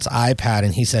 It's Matt's iPad.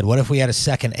 And he said, what if we had a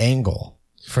second angle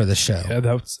for the show?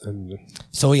 Yeah,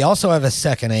 So we also have a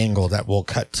second angle that we'll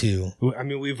cut to. I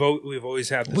mean, we've always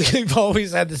had this. We've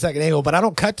always had the second angle, but I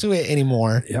don't cut to it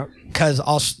anymore. Yeah. Because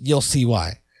you'll see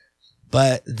why.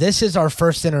 But this is our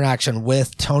first interaction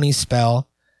with Tony Spell.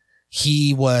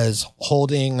 He was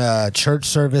holding a church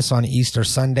service on Easter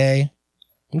Sunday,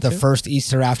 the first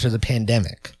Easter after the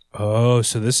pandemic. Oh,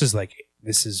 so this is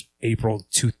April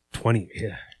 2020.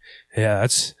 Yeah,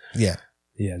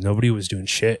 Yeah, nobody was doing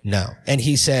shit. No. And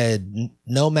he said,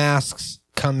 no masks,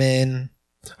 come in.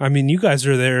 I mean, you guys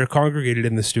are there congregated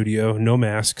in the studio, no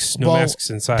masks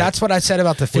inside. That's what I said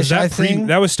about the fisheye thing.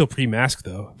 That was still pre-mask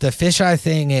though. The fisheye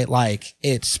thing,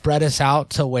 it spread us out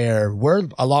to where we're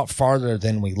a lot farther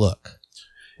than we look.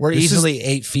 We're easily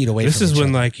 8 feet away from each other. This is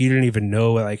when you didn't even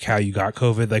know how you got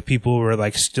COVID. People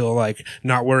were still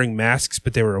not wearing masks,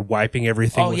 but they were wiping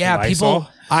everything with Lysol.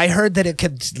 I heard that it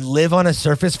could live on a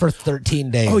surface for 13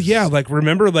 days. Oh yeah,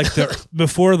 remember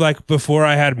before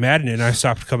I had Madden and I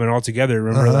stopped coming altogether.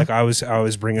 Remember I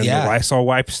was bringing the Lysol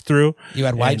wipes through. You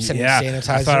had wipes and sanitizer.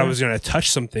 I thought I was gonna touch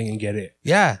something and get it.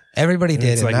 Yeah, everybody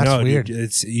did. It's and that's weird. Dude,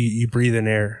 it's you breathe in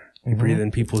air. You breathe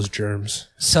in people's germs.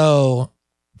 So,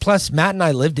 plus Matt and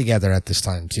I lived together at this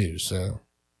time too. So,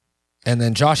 and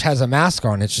then Josh has a mask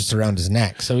on. It's just around his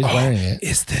neck, so he's wearing it.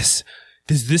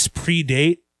 Does this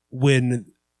predate when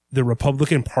the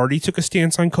Republican Party took a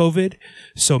stance on COVID?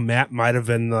 So Matt might have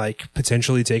been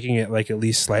potentially taking it at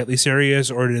least slightly serious,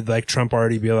 or did Trump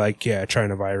already be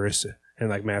China virus And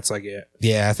like Matt's like, yeah.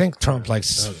 Yeah, I think Trump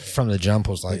from the jump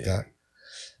was like that.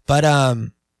 But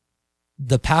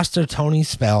the pastor Tony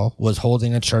Spell was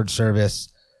holding a church service,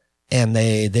 and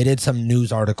they did some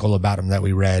news article about him that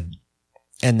we read,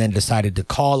 and then decided to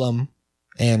call him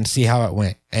and see how it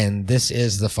went. And this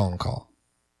is the phone call.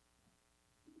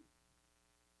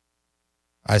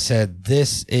 I said,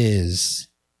 this is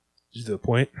the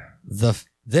point.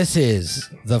 This is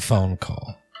the phone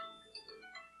call.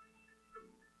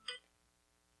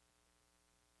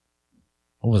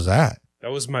 What was that?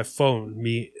 That was my phone.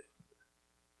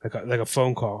 Like a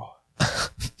phone call.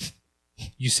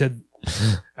 You said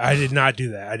I did not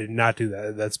do that. I did not do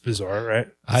that. That's bizarre, right?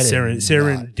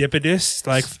 Serendipitous.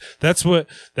 Like that's what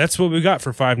we got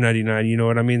for $5.99. You know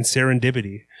what I mean?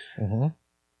 Serendipity. Mm-hmm.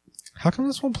 How come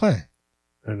this won't play?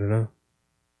 I don't know.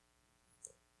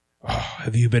 Oh,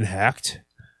 have you been hacked?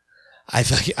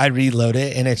 I reload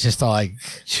it and it's just all like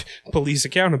police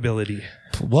accountability.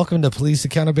 Welcome to Police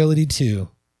Accountability 2.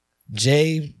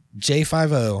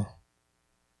 J50.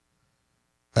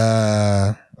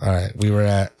 All right, we were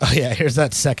at. Oh yeah, here's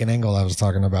that second angle I was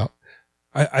talking about.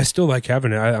 I still like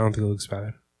having it. I don't think it looks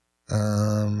bad.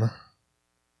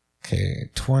 Okay,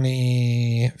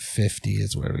 2050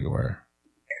 is where we were.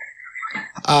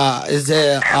 Is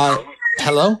it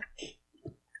hello?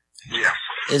 Yes,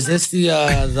 Is this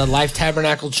the Life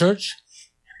Tabernacle Church?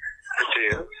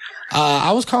 it is.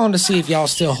 I was calling to see if y'all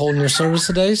still holding your service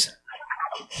todays.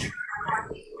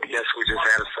 Yes, we just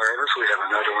had a service. We have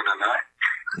another one tonight.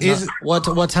 Is what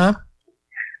time?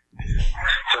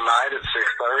 Tonight at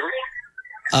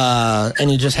 6:30.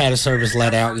 And you just had a service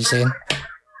let out, you said?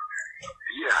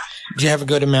 Yes, Did you have a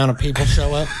good amount of people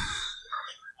show up?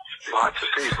 lots of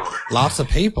people. Lots of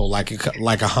people, like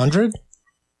 100?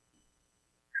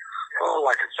 Oh,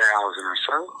 like 1,000 or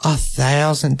so.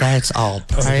 1,000. That's all.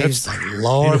 Praise the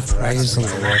Lord. beautiful. Praise the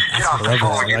Lord. Get off the love phone,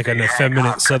 that. you Like big an hack. effeminate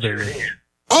I'll cut southerner. your head.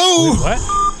 Oh, What?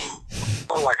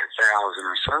 Oh, like 1,000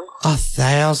 or so.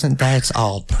 1,000. That's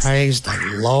all. Praise the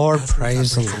Lord.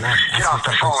 Praise the Lord. Get off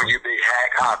the phone, you big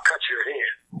hack. I'll cut your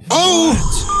head.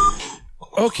 Oh,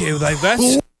 Okay, like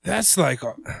that's like,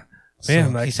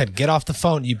 man, he said, "Get off the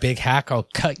phone, you big hack. I'll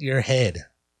cut your head."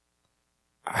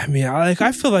 I mean,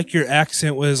 I feel like your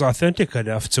accent was authentic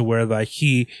enough to where like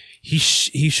he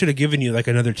should have given you like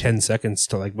another 10 seconds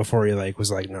to like before he like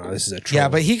was like, no, this is a troll. Yeah,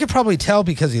 but he could probably tell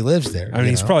because he lives there. I mean, you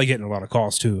he's know? probably getting a lot of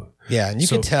calls too. Yeah, and you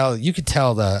could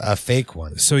tell a fake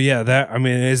one. So yeah,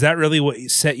 is that really what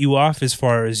set you off as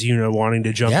far as, you know, wanting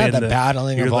to jump Yeah, in the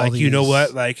battling you're of like, all you know these-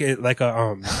 what, like it, like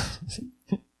a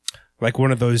like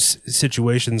one of those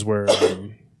situations where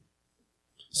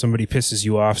somebody pisses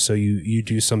you off, so you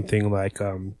do something like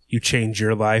you change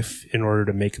your life in order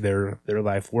to make their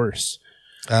life worse.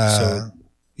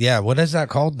 Yeah, what is that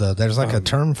called though? There's like a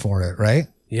term for it, right?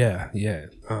 Yeah.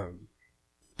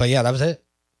 But yeah, that was it.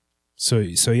 So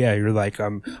yeah, you're like,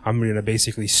 I'm gonna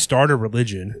basically start a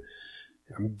religion,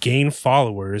 gain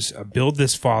followers, build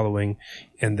this following,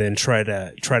 and then try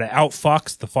to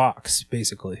outfox the fox,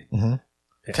 basically.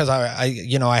 Because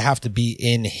I have to be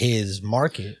in his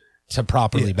market to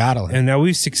properly battle him. And now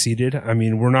we've succeeded. I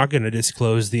mean, we're not going to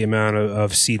disclose the amount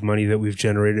of seed money that we've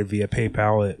generated via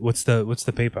PayPal. What's the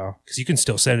PayPal? Because you can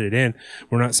still send it in.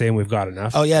 We're not saying we've got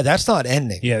enough. Oh yeah, that's not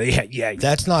ending. Yeah.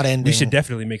 That's not ending. We should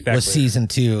definitely make that with clear. season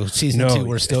 2. Season 2,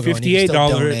 we're still going. You can still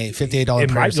donate $58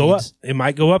 It might go up. It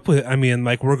might go up with. I mean,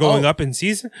 like we're going up in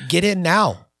season. Get in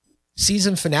now.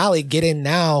 Season finale. Get in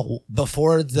now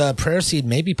before the prayer seed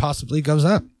maybe possibly goes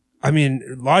up. I mean,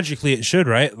 logically it should,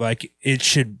 right? Like it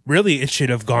should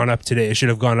have gone up today. It should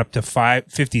have gone up to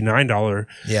 $59.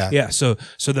 Yeah. Yeah. So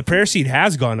the prayer seed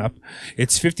has gone up.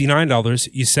 It's $59.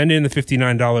 You send in the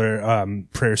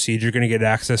 $59 prayer seed. You're going to get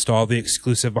access to all the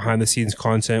exclusive behind the scenes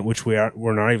content, which we're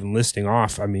not even listing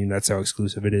off. I mean, that's how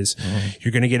exclusive it is.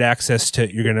 You're going to get access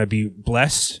to, you're going to be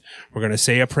blessed. We're going to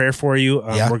say a prayer for you.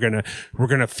 We're going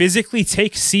to physically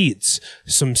take seeds,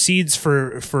 some seeds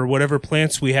for whatever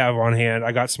plants we have on hand.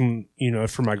 I got some,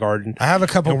 for my garden. I have a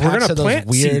couple And we're packs gonna of those plant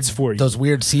weird seeds for you. those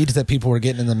weird seeds that people were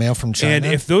getting in the mail from China. And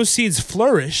if those seeds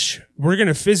flourish, we're going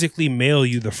to physically mail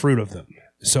you the fruit of them.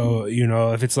 So,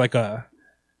 if it's like an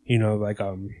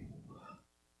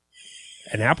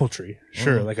apple tree,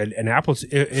 sure. Like an apple.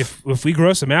 If we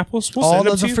grow some apples, we'll all send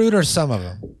them of to the you. fruit or some of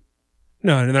them?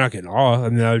 No, they're not getting all. I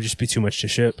mean, that would just be too much to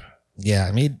ship. Yeah,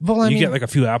 I mean, You get like a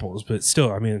few apples, but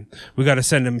still, I mean, we got to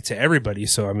send them to everybody.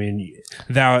 So, I mean,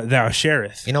 thou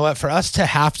shareth. you know what? For us to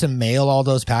have to mail all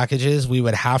those packages, we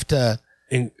would have to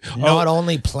not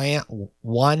only plant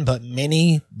one but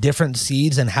many different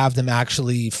seeds and have them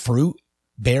actually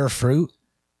bear fruit.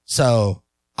 So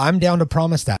I'm down to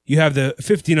promise that. You have the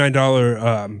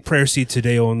 $59 prayer seat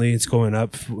today only. It's going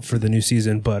up for the new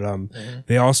season, but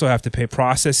they also have to pay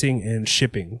processing and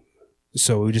shipping.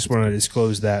 So we just want to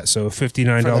disclose that. So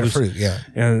 $59 For the fruit, yeah.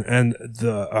 and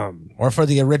the Or for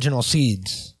the original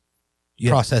seeds. Yeah.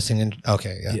 Processing and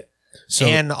okay, yeah. So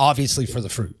and obviously for the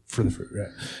fruit. For the fruit, right.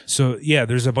 So yeah,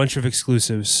 there's a bunch of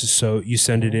exclusives. So you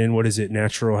send it in, what is it,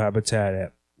 Natural Habitat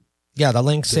app. Yeah, the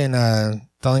link's in the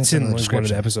One of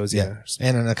description. the episodes, yeah.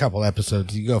 And in a couple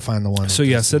episodes, you go find the one. So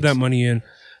yeah, send that money in.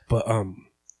 But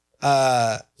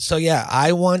so yeah,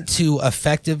 I want to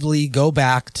effectively go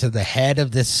back to the head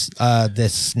of this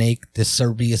this snake, this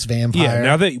Cerberus vampire. yeah,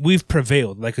 now that we've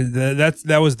prevailed, like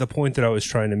that was the point that I was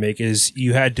trying to make, is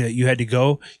you had to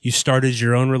go, you started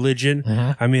your own religion.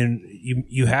 I mean,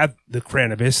 you had the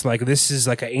Krampus, like this is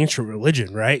like an ancient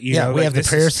religion, right? You know, we like have the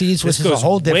prayer seeds, which is a goes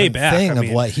whole way different back. thing I of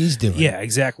mean, what he's doing. Yeah,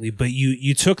 exactly. But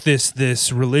you took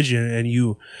this religion and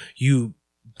you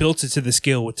built it to the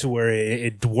scale to where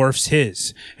it dwarfs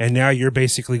his, and now you're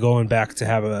basically going back to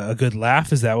have a good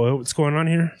laugh. Is that what's going on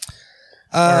here?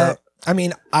 I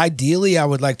mean, ideally, I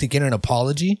would like to get an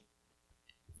apology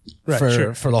for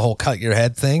the whole cut your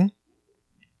head thing.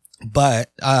 But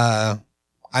I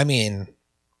mean,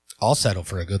 I'll settle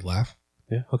for a good laugh.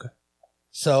 Yeah. Okay.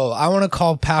 So I want to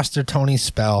call Pastor Tony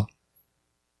Spell,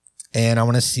 and I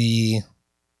want to see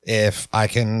if I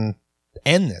can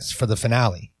end this for the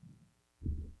finale.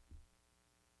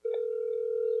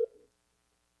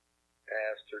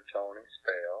 Pastor Tony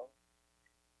Spell.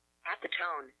 At the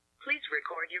tone, please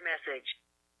record your message.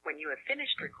 When you have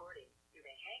finished recording, you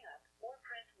may hang up or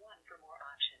press 1 for more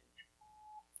options.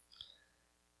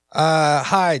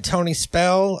 Hi, Tony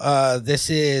Spell. This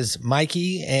is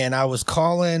Mikey, and I was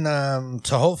calling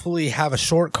to hopefully have a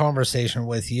short conversation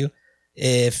with you.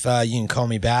 If you can call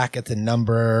me back at the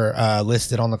number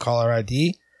listed on the caller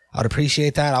ID, I'd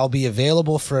appreciate that. I'll be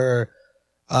available for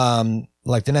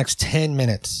like the next 10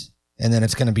 minutes, and then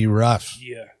it's going to be rough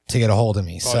to get a hold of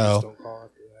me. So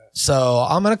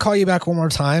I'm going to call you back one more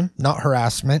time. Not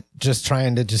harassment, just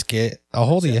trying to just get a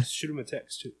hold of you. Shoot him a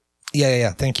text too.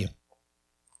 Yeah. Thank you.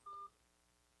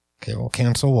 Okay, we'll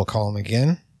cancel. We'll call him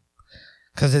again.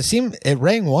 Because it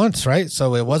rang once, right?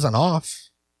 So it wasn't off.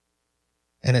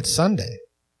 And it's Sunday.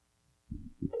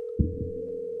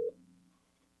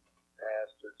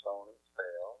 Pastor Tony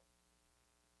Spell.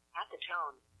 At the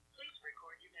tone, please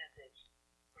record your message.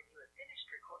 When you have finished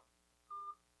recording.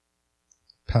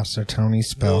 Pastor Tony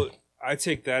Spell. Well, I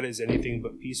take that as anything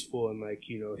but peaceful, and like,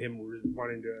 you know, him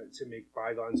wanting to make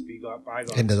bygones be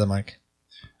bygones. Into the mic.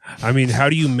 I mean, how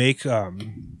do you make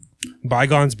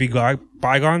bygones be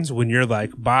bygones when you're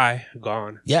like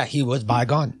gone? Yeah, he was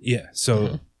bygone. Yeah.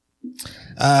 So,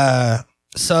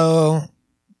 So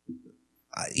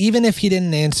even if he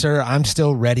didn't answer, I'm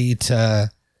still ready to.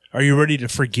 are you ready to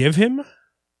forgive him?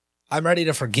 I'm ready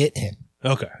to forget him.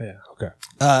 Okay. Yeah.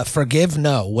 Okay. Forgive,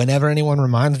 no. Whenever anyone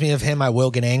reminds me of him, I will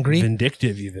get angry.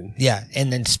 Vindictive, even. Yeah,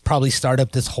 and then probably start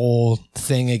up this whole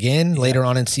thing again later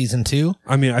on in season 2.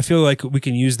 I mean, I feel like we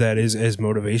can use that as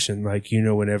motivation. Like, you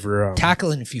know, whenever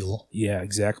Tackling fuel. yeah,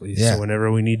 exactly. Yeah. So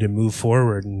whenever we need to move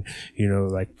forward and, you know,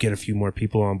 like get a few more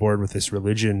people on board with this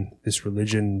religion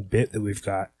bit that we've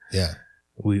got, Yeah.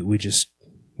 we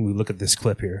look at this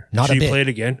clip here. Not Should a you bit. play it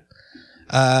again?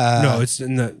 No, it's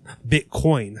in the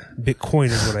Bitcoin. Bitcoin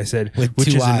is what I said, With which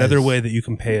two is another eyes. way that you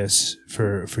can pay us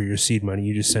for your seed money.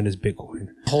 You just send us Bitcoin.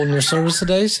 Holding your service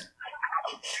today's?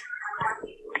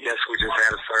 Yes, we just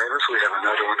had a service. We have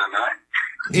another one tonight.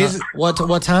 Is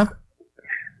what time?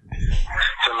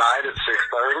 Tonight at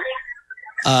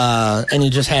 6:30. And you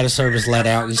just had a service let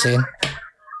out, you said?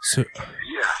 So,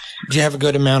 Yeah. Did you have a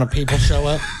good amount of people show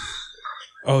up?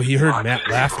 oh, he heard Matt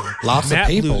laughing. Lots Matt of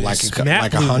people, blew like this. a, Matt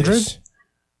like blew 100? this.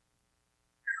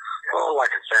 Oh, like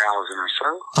 1,000 or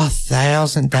so.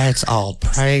 1,000. That's all.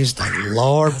 Praise the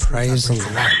Lord. Praise the Lord.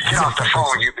 Get off the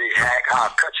phone, you big hack. I'll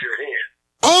cut your head.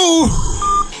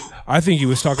 Oh! I think he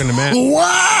was talking to Matt.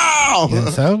 Wow!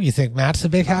 So you think Matt's a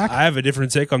big hack? I have a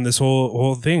different take on this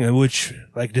whole thing, which,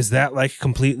 like, does that like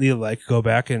completely like go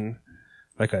back in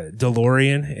like a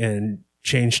DeLorean and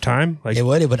change time? Like, It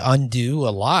would undo a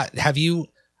lot. Have you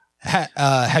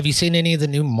seen any of the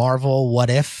new Marvel What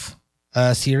If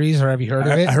series, or have you heard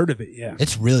of it? I heard of it. Yeah.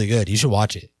 It's really good. You should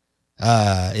watch it.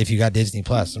 If you got Disney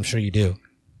Plus, I'm sure you do,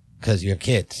 because you have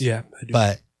kids. Yeah. I do.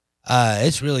 But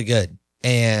it's really good,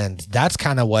 and that's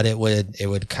kind of what it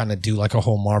would kind of do, like a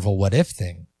whole Marvel What If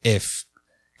thing.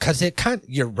 Because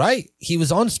you're right. He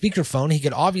was on speakerphone. He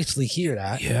could obviously hear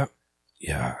that. Yeah.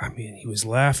 Yeah. I mean, he was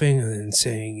laughing and then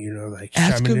saying, you know, like,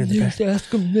 Ask chiming him in the this. back.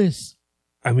 Ask him this.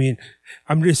 I mean,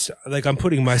 I'm just like, I'm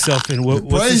putting myself in what's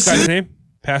this guy's name?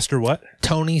 Pastor what?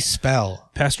 Tony Spell.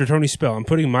 Pastor Tony Spell. I'm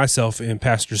putting myself in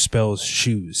Pastor Spell's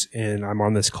shoes, and I'm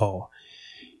on this call.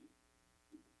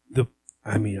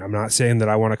 I'm not saying that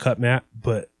I want to cut Matt,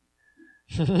 but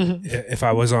if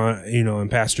I was on, in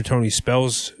Pastor Tony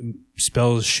Spell's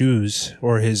shoes,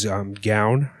 or his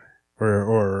gown,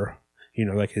 or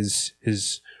like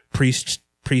his priest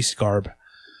garb,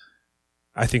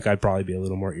 I think I'd probably be a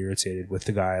little more irritated with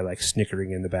the guy like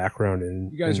snickering in the background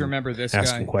and you guys remember this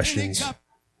asking guy? questions.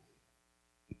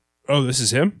 Oh, this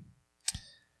is him?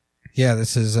 Yeah,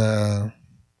 this is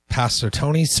Pastor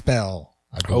Tony Spell.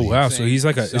 Oh wow! So he's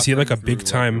like is he like a big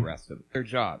time? Their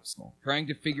jobs, trying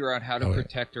to figure out how to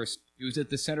protect our. He was at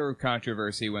the center of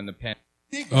controversy when the pen.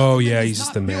 Oh yeah, he's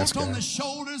just the mask guy.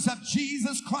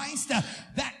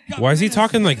 Why is he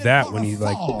talking like that when he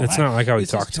like? It's not like how he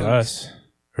talked to us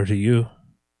or to you.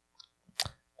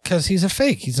 Because he's a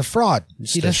fake. He's a fraud.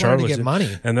 He just wanted to get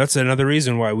money. And that's another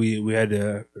reason why we had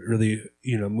to really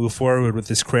move forward with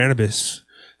this cannabis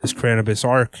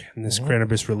arc and this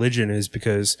cannabis religion, is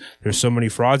because there's so many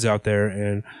frauds out there.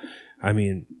 And I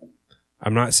mean,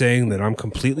 I'm not saying that I'm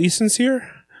completely sincere,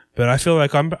 but I feel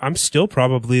like I'm still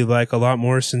probably like a lot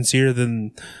more sincere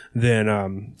than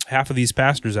half of these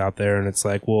pastors out there. And it's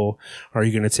like, well, are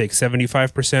you going to take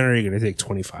 75% or are you going to take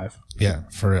 25? Yeah,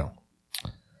 for real.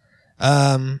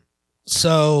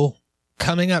 So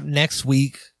coming up next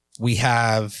week, we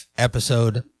have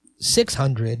episode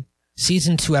 600,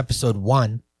 season 2, episode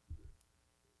 1.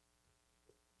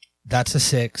 That's a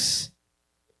 6.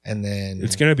 And then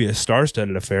it's going to be a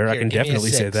star-studded affair. I can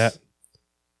definitely say that.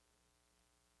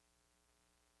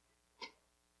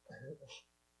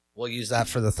 We'll use that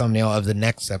for the thumbnail of the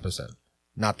next episode,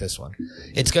 not this one.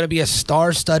 It's going to be a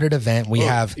star-studded event. We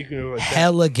have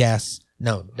hella guests.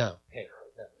 No. Hey, no.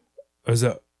 Is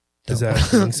that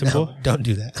a symbol? No, don't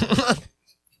do that.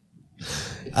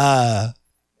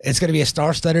 It's going to be a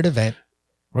star-studded event.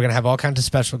 We're going to have all kinds of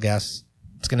special guests.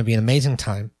 It's going to be an amazing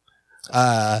time.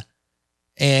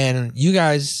 And you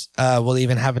guys will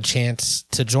even have a chance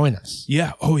to join us.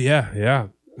 Yeah. Oh, yeah.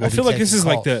 I feel like this is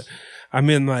calls.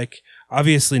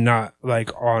 Obviously not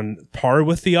like on par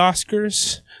with the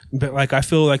Oscars, but like I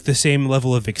feel like the same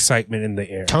level of excitement in the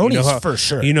air. Tony's for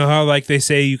sure. You know how like they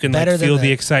say you can like feel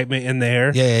the excitement in the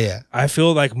air? Yeah. I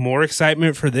feel like more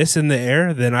excitement for this in the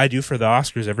air than I do for the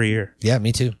Oscars every year. Yeah,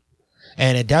 me too.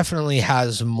 And it definitely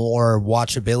has more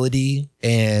watchability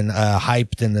and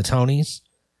hype than the Tonys.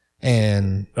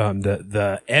 And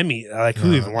the Emmy, like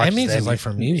who even watches Emmys? Emmy? Is like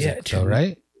for music, though,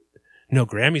 right? No,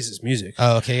 Grammys is music.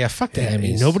 Oh, okay, yeah. Fuck the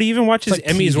Emmys. Nobody even watches like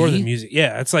Emmys TV? or the music.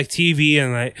 Yeah, it's like TV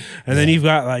and then you've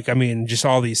got just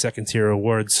all these second tier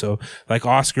awards. So like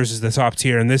Oscars is the top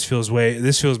tier, and this feels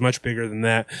much bigger than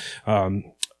that.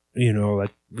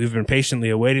 Like we've been patiently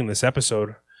awaiting this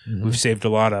episode. Mm-hmm. We've saved a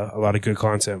lot of good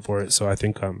content for it. So I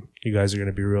think you guys are going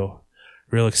to be real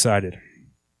excited.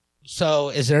 So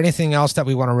is there anything else that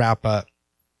we want to wrap up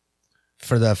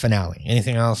for the finale?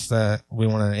 Anything else that we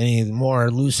want to, any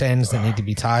more loose ends that need to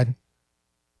be tied?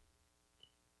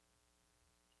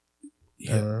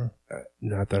 Yeah.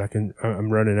 Not that I can, I'm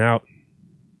running out.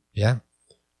 Yeah.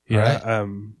 Yeah.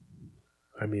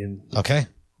 Right. Okay.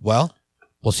 Well,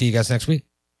 we'll see you guys next week.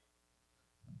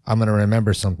 I'm going to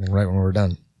remember something right when we're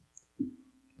done.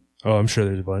 Oh, I'm sure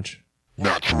there's a bunch.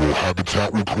 Natural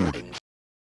Habitat Recordings.